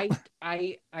no,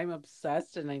 don't. I'm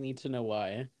obsessed and I need to know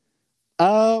why.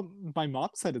 My mom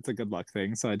said it's a good luck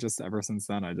thing, so I just ever since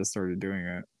then I just started doing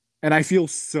it. And I feel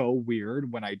so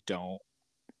weird when I don't.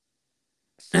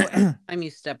 So every time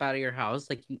you step out of your house,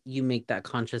 like you make that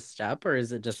conscious step, or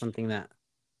is it just something that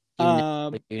you know,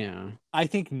 Um, you know? I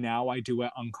think now I do it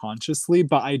unconsciously,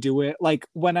 but I do it like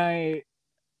when I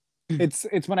it's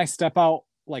when I step out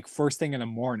like first thing in the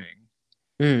morning.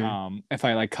 Mm, If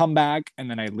I like come back and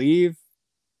then I leave,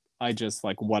 I just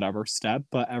like whatever step,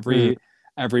 but mm.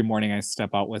 every morning I step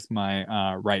out with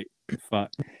my right foot.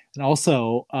 And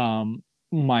also,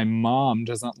 my mom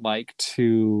doesn't like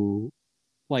to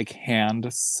like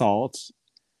hand salt.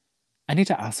 I need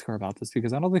to ask her about this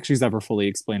because I don't think she's ever fully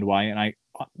explained why. And I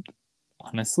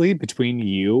honestly, between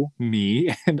you,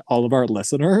 me, and all of our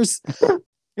listeners,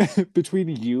 between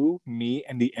you, me,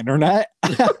 and the internet,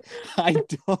 I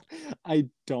don't I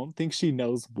don't think she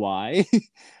knows why.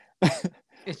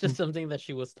 It's just something that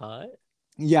she was taught.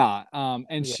 Yeah, and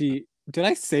Yeah. she did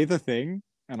I say the thing?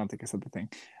 I don't think I said the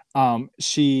thing.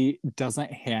 She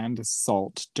doesn't hand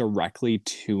salt directly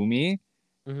to me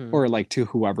Mm-hmm. or like to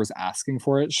whoever's asking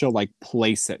for it. She'll like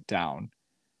place it down.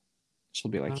 She'll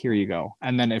be like, "Here you go."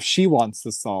 And then if she wants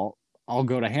the salt, I'll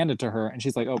go to hand it to her and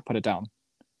she's like, "Oh, put it down."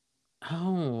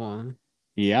 Oh,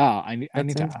 Yeah, I that's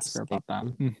need to ask her interesting. about that.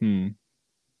 Mm-hmm.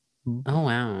 Oh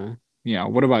wow. Yeah,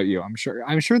 what about you? I'm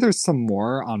sure there's some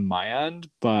more on my end,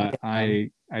 but Yeah.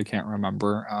 I can't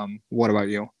remember. What about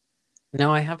you?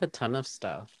 No, I have a ton of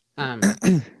stuff.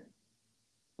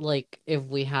 Like if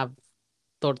we have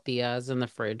tortillas in the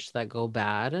fridge that go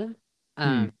bad, Hmm.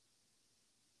 um,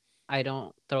 I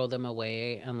don't throw them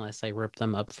away unless I rip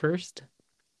them up first.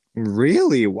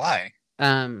 Really? Why?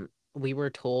 We were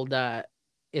told that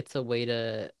it's a way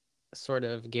to sort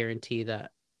of guarantee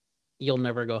that you'll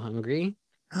never go hungry.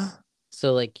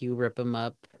 So like you rip them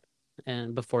up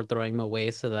and before throwing them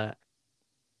away so that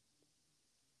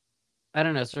I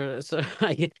don't know, so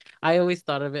I always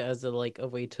thought of it as a like a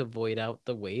way to void out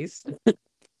the waste.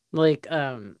 Like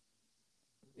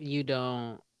you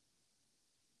don't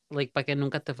like para que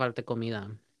nunca te falte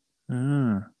comida.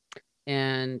 Ah,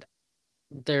 And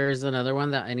there's another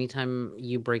one that anytime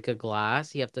you break a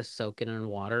glass, you have to soak it in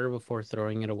water before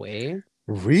throwing it away.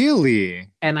 really?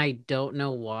 And I don't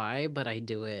know why, but I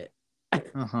do it.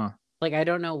 Uh-huh. Like I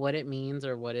don't know what it means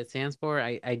or what it stands for.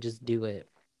 I just do it.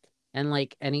 And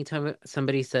like anytime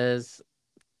somebody says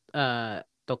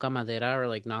toca madera or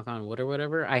like knock on wood or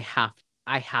whatever, I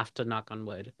have to knock on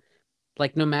wood.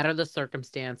 Like no matter the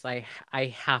circumstance, I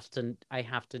have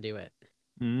to do it.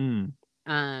 Mm.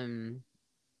 Um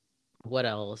What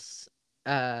else?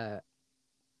 Uh,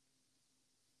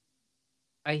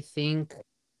 I think.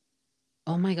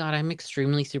 Oh my God, I'm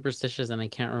extremely superstitious and I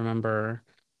can't remember.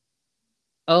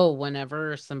 Oh,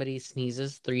 whenever somebody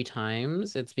sneezes 3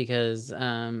 times, it's because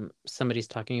somebody's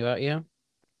talking about you.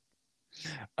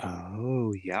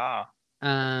 Oh, yeah.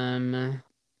 Um,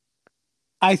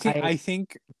 I I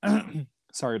think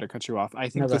sorry to cut you off. I no,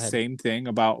 think go the ahead. same thing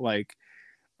about like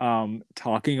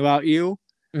talking about you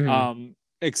Hmm. um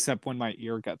except when my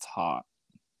ear gets hot.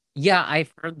 Yeah,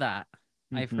 I've heard that.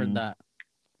 I've heard Hmm. that.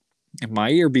 And my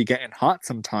ear be getting hot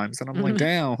sometimes and I'm like,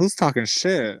 "Damn, who's talking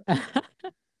shit?"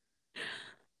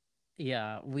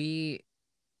 Yeah,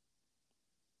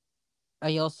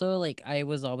 I also like I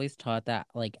was always taught that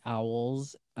like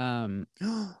owls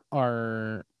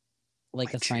are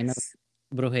like a sign of Witches.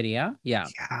 brujeria. Yeah.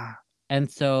 Yeah. And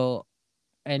so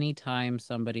anytime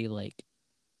somebody like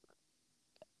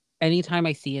anytime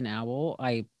I see an owl,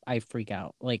 I freak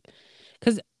out. Like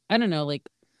cuz I don't know, like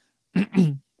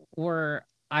where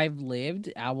I've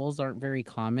lived, owls aren't very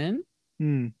common.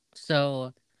 Hmm.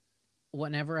 So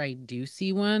whenever I do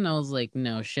see one, I was like,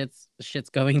 no, shit's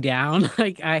going down.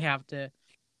 Like I have to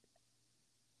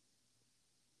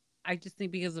I just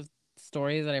think because of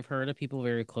stories that I've heard of people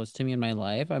very close to me in my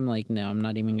life, I'm like, no, I'm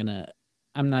not even gonna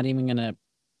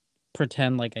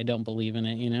pretend like I don't believe in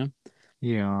it, you know?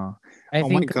 Yeah. I Oh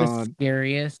my think the God.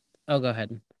 scariest oh go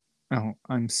ahead. Oh,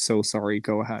 I'm so sorry.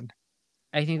 Go ahead.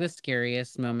 I think the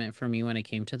scariest moment for me when it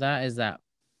came to that is that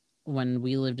when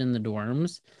we lived in the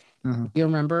dorms, Uh-huh. you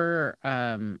remember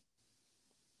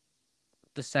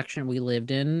the section we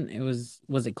lived in,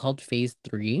 was it called phase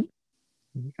 3?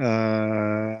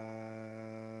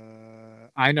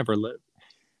 I never lived.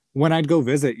 When I'd go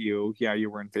visit you, yeah, you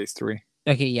were in phase three.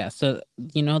 Okay, yeah. So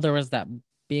there was that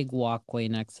big walkway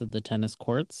next to the tennis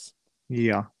courts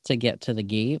Yeah. to get to the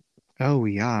gate. Oh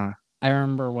yeah. I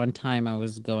remember one time I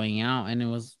was going out and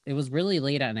it was really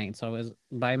late at night, so I was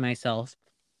by myself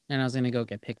and I was gonna go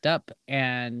get picked up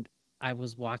and I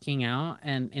was walking out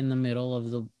and in the middle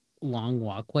of the long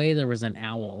walkway there was an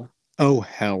owl. Oh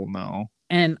hell no.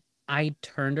 And I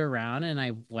turned around and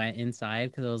I went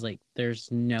inside because I was like, there's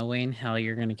no way in hell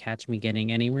you're gonna catch me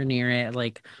getting anywhere near it.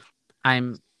 Like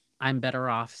I'm I'm better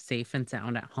off safe and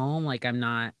sound at home. Like I'm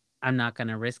not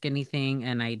gonna risk anything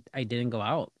and I didn't go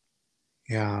out.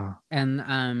 Yeah.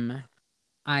 And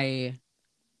I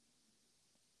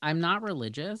I'm not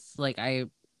religious. Like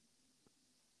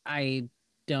I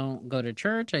don't go to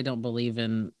church. I don't believe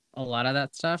in a lot of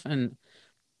that stuff. And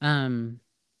um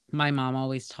my mom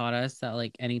always taught us that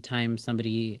like anytime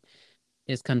somebody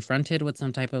is confronted with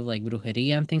some type of like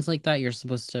brujeria and things like that, you're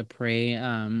supposed to pray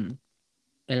El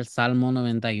Salmo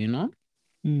 91.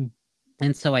 Mm.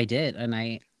 And so I did. And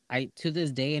I to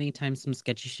this day, anytime some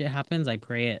sketchy shit happens, I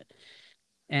pray it.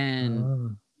 And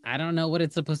Oh, I don't know what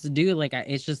it's supposed to do. Like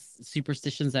it's just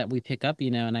superstitions that we pick up,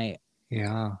 and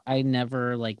yeah. I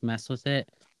never like mess with it.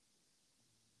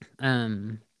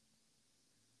 Um,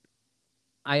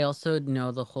 I also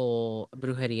know the whole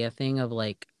brujeria thing of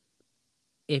like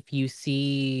if you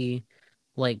see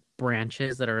like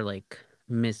branches that are like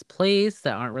misplaced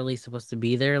that aren't really supposed to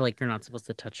be there, like you're not supposed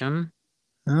to touch them.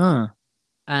 Ah.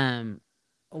 Um,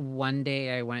 one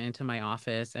day I went into my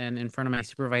office and in front of my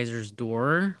supervisor's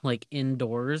door, like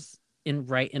indoors, in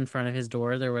right in front of his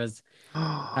door, there was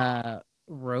uh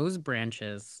rose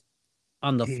branches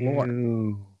on the floor.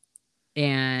 Ew.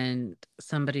 And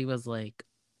somebody was like,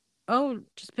 "Oh,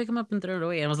 just pick them up and throw it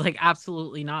away." And I was like,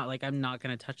 "Absolutely not. Like I'm not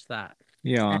gonna touch that."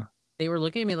 And Yeah. they were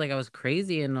looking at me like I was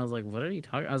crazy, and I was like, "What are you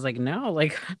talking?" I was like, "No,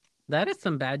 like that is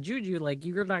some bad juju. Like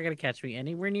you're not gonna catch me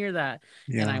anywhere near that."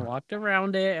 And I Yeah. walked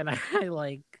around it, and I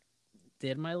like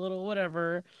did my little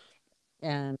whatever,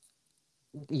 and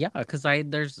yeah, because I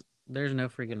there's no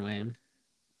freaking way.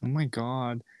 Oh my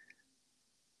God.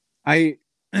 I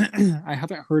I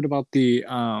haven't heard about the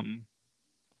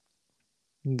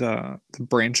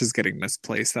branches getting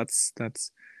misplaced.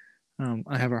 That's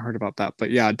I haven't heard about that.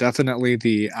 But yeah, definitely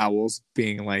the owls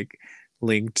being like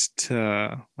linked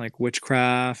to like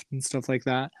witchcraft and stuff like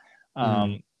that. Mm.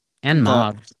 Um And the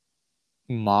moths.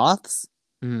 moths?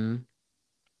 Mm.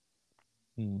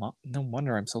 No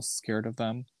wonder I'm so scared of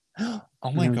them.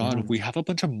 Oh my Oh yeah. God, we have a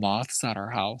bunch of moths at our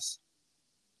house.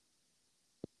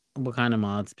 What kind of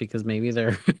moths? Because maybe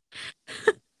they're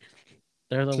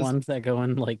they're the Just ones that go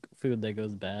in like food that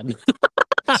goes bad.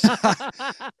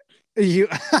 you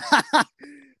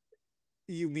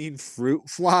you mean fruit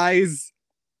flies?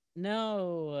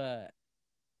 No,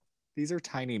 These are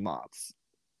tiny moths.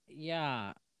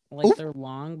 yeah, like Oh, they're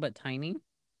long but tiny.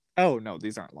 oh no,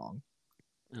 these aren't long.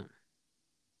 Oh.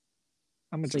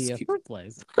 I'm gonna So just you have keep. fruit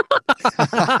flies.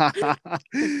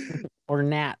 Or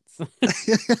gnats.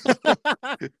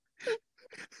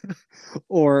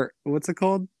 Or what's it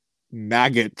called?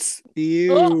 Maggots.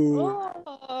 Ew.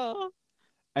 Oh.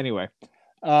 Anyway,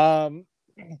 um,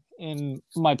 in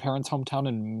my parents' hometown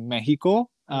in Mexico,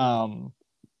 Mm,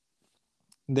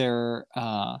 there,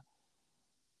 I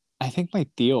think my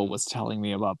tío was telling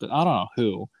me about this. I don't know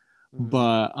who, mm,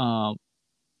 but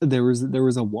there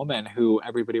was a woman who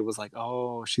everybody was like,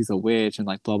 oh, she's a witch and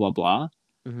like blah blah blah.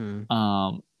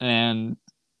 mm, And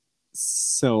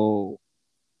so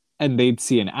and they'd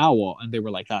see an owl and they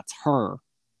were like, that's her.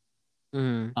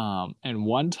 mm, And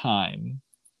one time,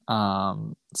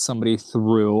 somebody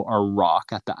threw a rock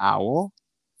at the owl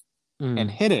and mm.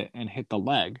 hit it and hit the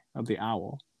leg of the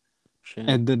owl. Shit.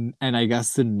 And I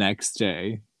guess the next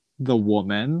day, the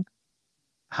woman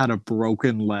had a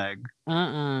broken leg.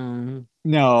 Uh-uh.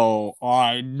 No,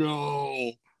 I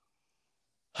know.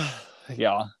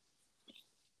 Yeah.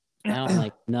 I don't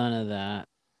like none of that.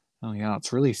 Oh yeah,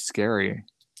 it's really scary.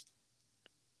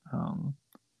 Um,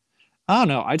 I don't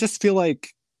know. I just feel like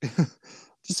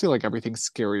everything's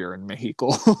scarier in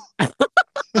Mexico.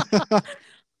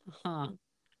 Huh.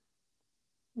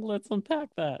 Let's unpack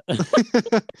that.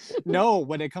 No,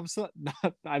 when it comes to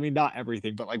I mean not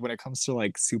everything, but like when it comes to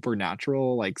like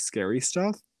supernatural, like scary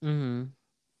stuff, Hmm.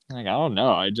 like I don't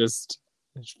know. I just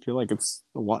feel like it's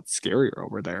a lot scarier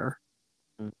over there.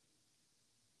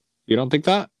 You don't think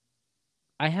that?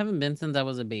 I haven't been since I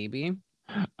was a baby.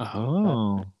 But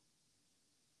Oh.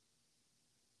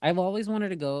 I've always wanted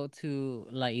to go to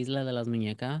La Isla de las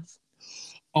Muñecas.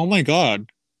 Oh my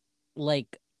God.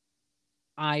 Like,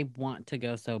 I want to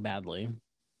go so badly.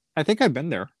 I think I've been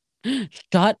there.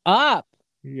 Shut up!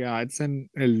 Yeah, it's in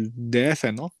El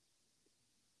DF, no?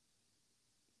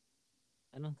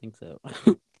 I don't think so.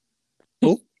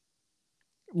 Oh,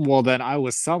 well then I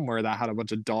was somewhere that had a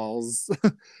bunch of dolls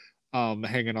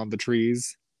hanging on the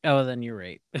trees. Oh, then you're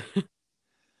right.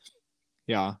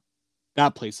 Yeah.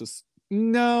 That place was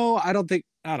no, I don't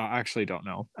actually don't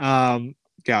know.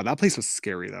 Yeah, that place was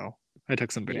scary though. I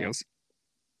took some Yeah. videos.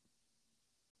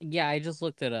 Yeah, I just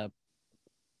looked it up.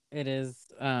 It is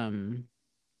it's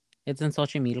in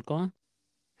Xochimilco.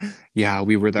 Yeah,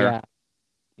 we were there. Yeah.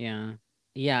 Yeah.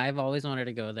 Yeah, I've always wanted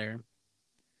to go there.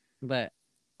 But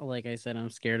like I said, I'm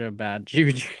scared of bad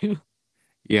juju.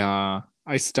 Yeah,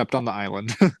 I stepped on the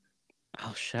island.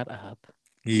 Oh, shut up.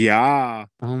 Yeah.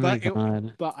 Oh my But it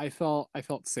God. but I felt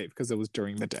safe because it was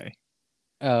during the day.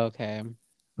 Oh, okay.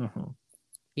 Uh-huh.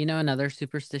 You know, another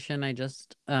superstition I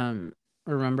just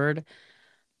remembered.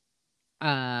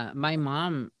 My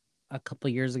mom a couple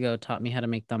years ago taught me how to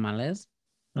make tamales,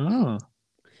 Oh.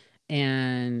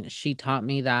 and she taught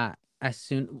me that as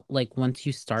soon like once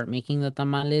you start making the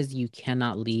tamales, you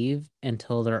cannot leave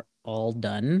until they're all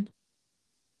done,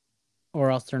 or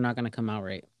else they're not going to come out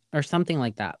right, or something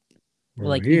like that.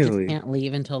 Like you just Really? can't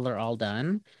leave until they're all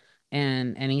done.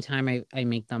 And anytime I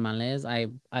make tamales, I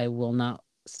will not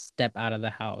step out of the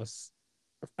house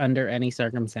under any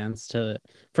circumstance to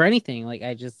for anything. Like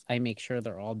I make sure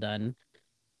they're all done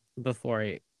before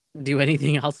I do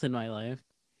anything else in my life.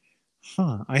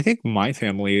 Huh. I think my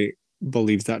family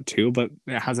believes that too, but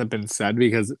it hasn't been said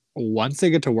because once they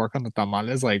get to work on the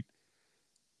tamales, like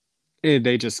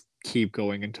they just keep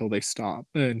going until they stop,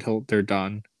 until they're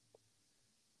done.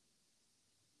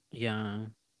 Yeah. Huh.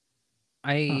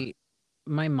 I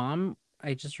my mom,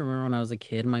 I just remember when I was a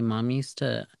kid, my mom used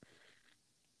to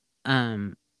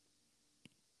um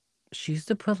she used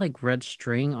to put like red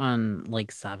string on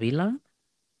like Savila,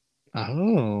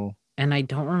 Oh, and I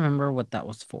don't remember what that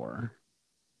was for.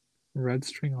 red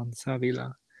string on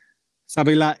Savila.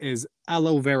 Savila is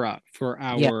aloe vera for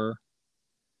Yeah. our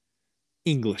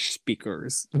English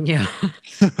speakers. Yeah.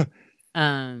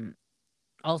 Um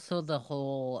Also the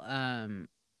whole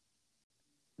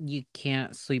you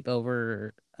can't sleep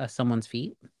over someone's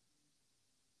feet.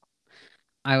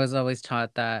 I was always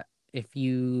taught that if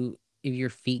your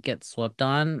feet get swept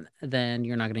on, then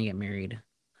you're not gonna get married.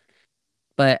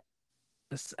 But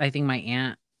I think my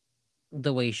aunt,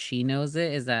 the way she knows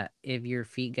it is that if your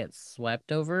feet get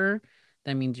swept over,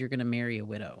 that means you're gonna marry a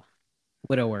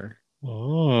widower.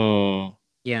 Oh,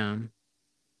 Yeah.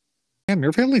 damn,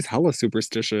 your family's hella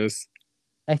superstitious.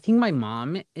 I think my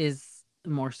mom is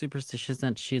more superstitious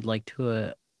than she'd like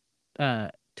to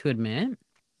admit,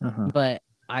 Uh-huh. but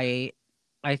I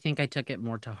think I took it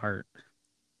more to heart.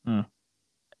 Huh.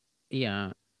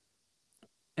 Yeah.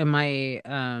 And my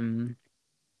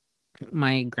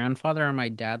grandfather on my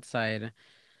dad's side,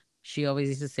 she always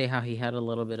used to say how he had a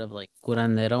little bit of like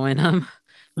curandero in him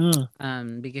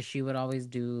Mm. Because she would always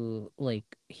do like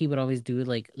he would always do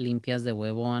like limpias de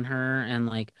huevo on her, and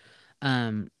like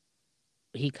um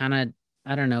he kind of,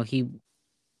 I don't know, he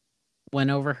went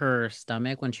over her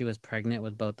stomach when she was pregnant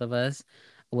with both of us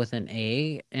with an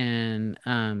egg, and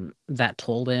that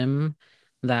told him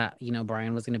that, you know,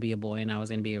 Brian was going to be a boy and I was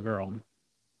going to be a girl.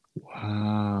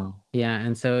 Wow. Yeah,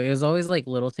 and so it was always like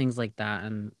little things like that,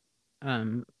 and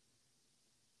um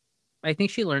I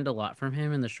think she learned a lot from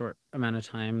him in the short amount of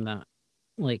time that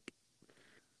like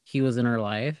he was in her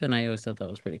life, and I always thought that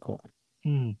was pretty cool.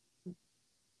 Mm.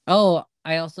 Oh,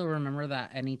 I also remember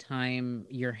that anytime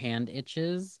your hand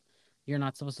itches, you're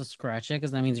not supposed to scratch it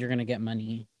because that means you're gonna get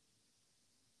money.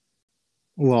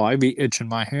 Well, I'd be itching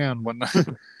my hand when,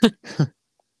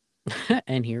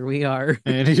 And here we are,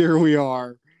 and here we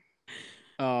are.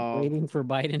 Um, waiting for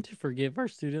Biden to forgive our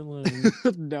student loans.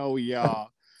 no, yeah.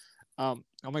 Oh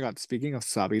my God. Speaking of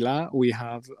Sabila, we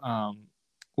have a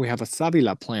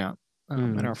Sabila plant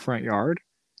in Mm. our front yard.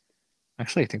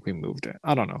 Actually, I think we moved it.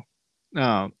 I don't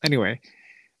know. Anyway,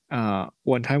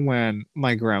 one time when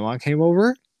my grandma came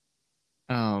over,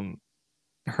 um,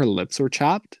 her lips were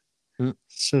chapped, Mm.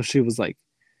 so she was like,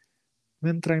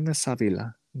 "Ven, tráeme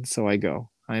Sabila." And so I go,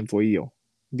 "Ay, voy yo,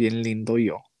 bien lindo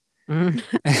yo." Mm.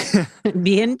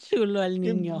 Bien chulo el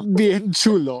niño. Bien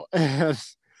chulo. And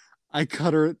I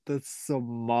cut her the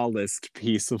smallest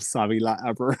piece of Savila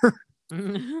ever.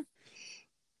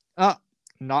 uh,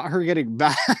 not her getting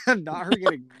mad, not her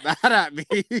getting mad at me.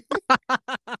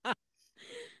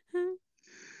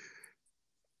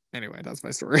 Anyway, that's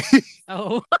my story.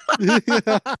 Oh.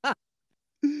 Yeah.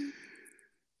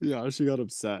 Yeah, she got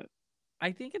upset.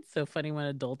 I think it's so funny when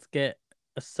adults get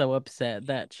so upset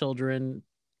that children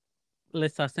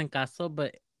les hacen caso,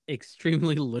 but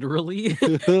extremely literally.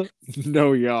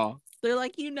 No, yeah. They're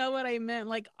like, you know what I meant?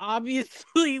 Like,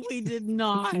 obviously, we did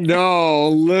not. No,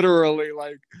 literally,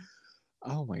 like,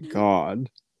 oh my God.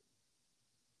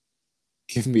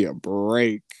 Give me a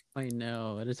break. I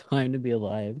know. It is time to be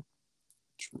alive.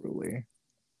 Truly.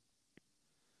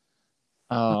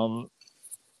 Um,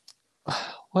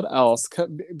 what else?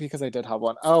 Because I did have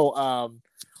one. Oh,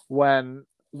 when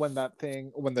that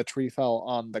thing when the tree fell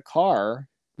on the car,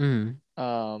 Mm.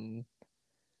 um,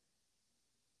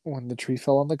 when the tree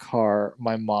fell on the car,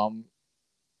 my mom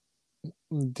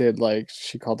did like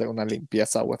she called it una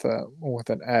limpieza with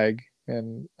an egg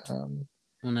and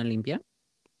Una limpia?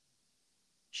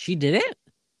 She did it?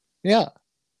 yeah.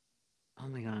 Oh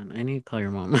my God. I need to call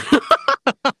your mom.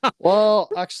 Well,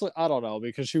 actually, I don't know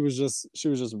because she was just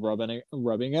rubbing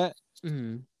it.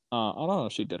 Mm. I don't know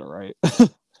if she did it right.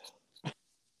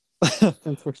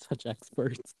 Since we're such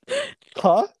experts.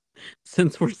 Huh?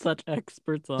 Since we're such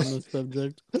experts on this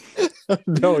subject.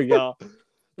 No, yeah.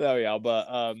 Oh yeah,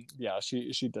 but yeah,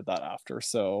 she did that after,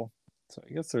 so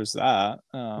I guess there's that.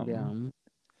 Yeah.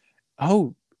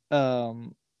 Oh,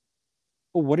 um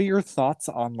what are your thoughts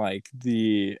on like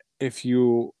the if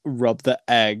you rub the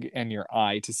egg in your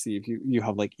eye to see if you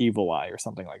have like evil eye or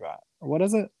something like that? Or what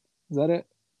is it? Is that it?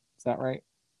 Is that right?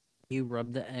 You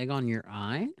rub the egg on your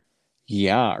eye?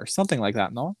 Yeah, or something like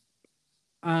that, no?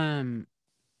 Um,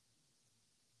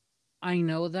 I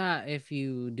know that if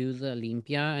you do the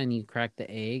limpia and you crack the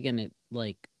egg and it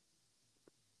like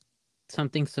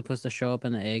something's supposed to show up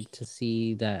in the egg to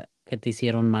see that que te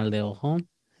hicieron mal de ojo.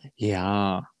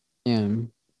 Yeah. Yeah.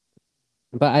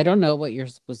 But I don't know what you're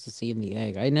supposed to see in the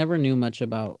egg. I never knew much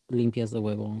about limpias de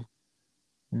huevo.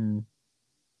 Mm.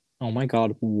 Oh my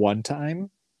God, one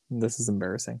time, this is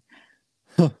embarrassing.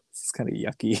 This is kind of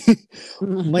yucky. Oh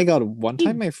my God, one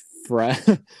time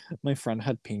friend my friend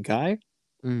had pink eye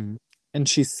Mm. and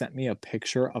she sent me a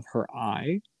picture of her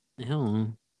eye,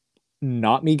 Ew.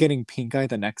 not me getting pink eye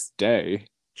the next day.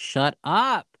 Shut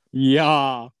up.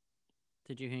 Yeah.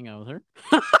 Did you hang out with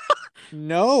her?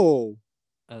 No.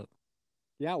 Oh.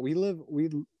 Yeah, we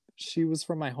she was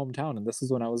from my hometown and this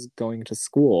is when I was going to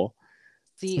school.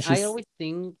 So See, I she's always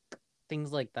think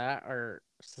things like that are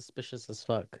suspicious as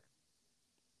fuck.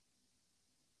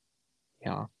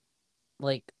 yeah.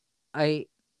 Like, I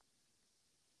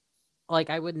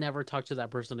I would never talk to that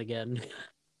person again.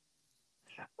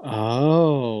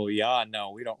 Oh, yeah,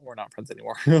 no, we're not friends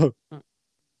anymore.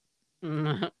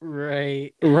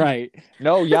 Right. Right.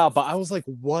 No, yeah, but I was like,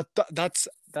 what that's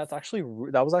actually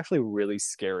that was actually really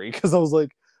scary because I was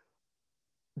like,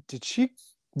 did she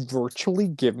virtually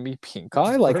give me pink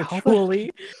eye? Like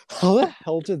Virtually. how the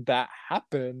hell did that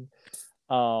happen?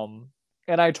 Um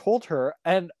and I told her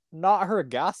and not her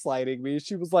gaslighting me.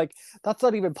 She was like, that's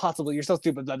not even possible. You're so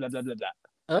stupid. Blah blah blah blah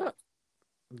blah. Uh,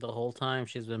 the whole time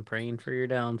she's been praying for your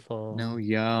downfall. No,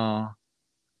 yeah.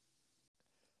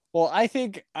 Well, I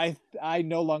think I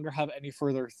no longer have any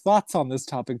further thoughts on this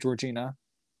topic, Georgina.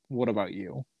 What about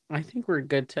you? I think we're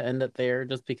good to end it there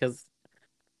just because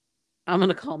I'm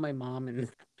gonna call my mom and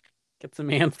get some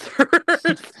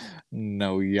answers.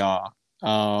 No, yeah.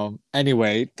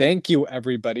 Anyway, thank you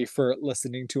everybody for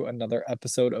listening to another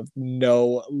episode of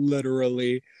No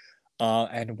Literally.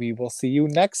 And we will see you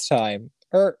next time.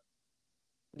 Or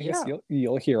I guess Yeah,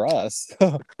 you'll hear us.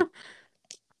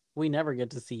 we never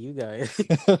get to see you guys.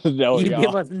 No, You yeah.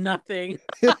 give us nothing.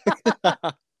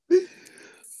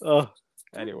 Oh,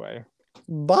 anyway.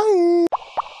 Bye.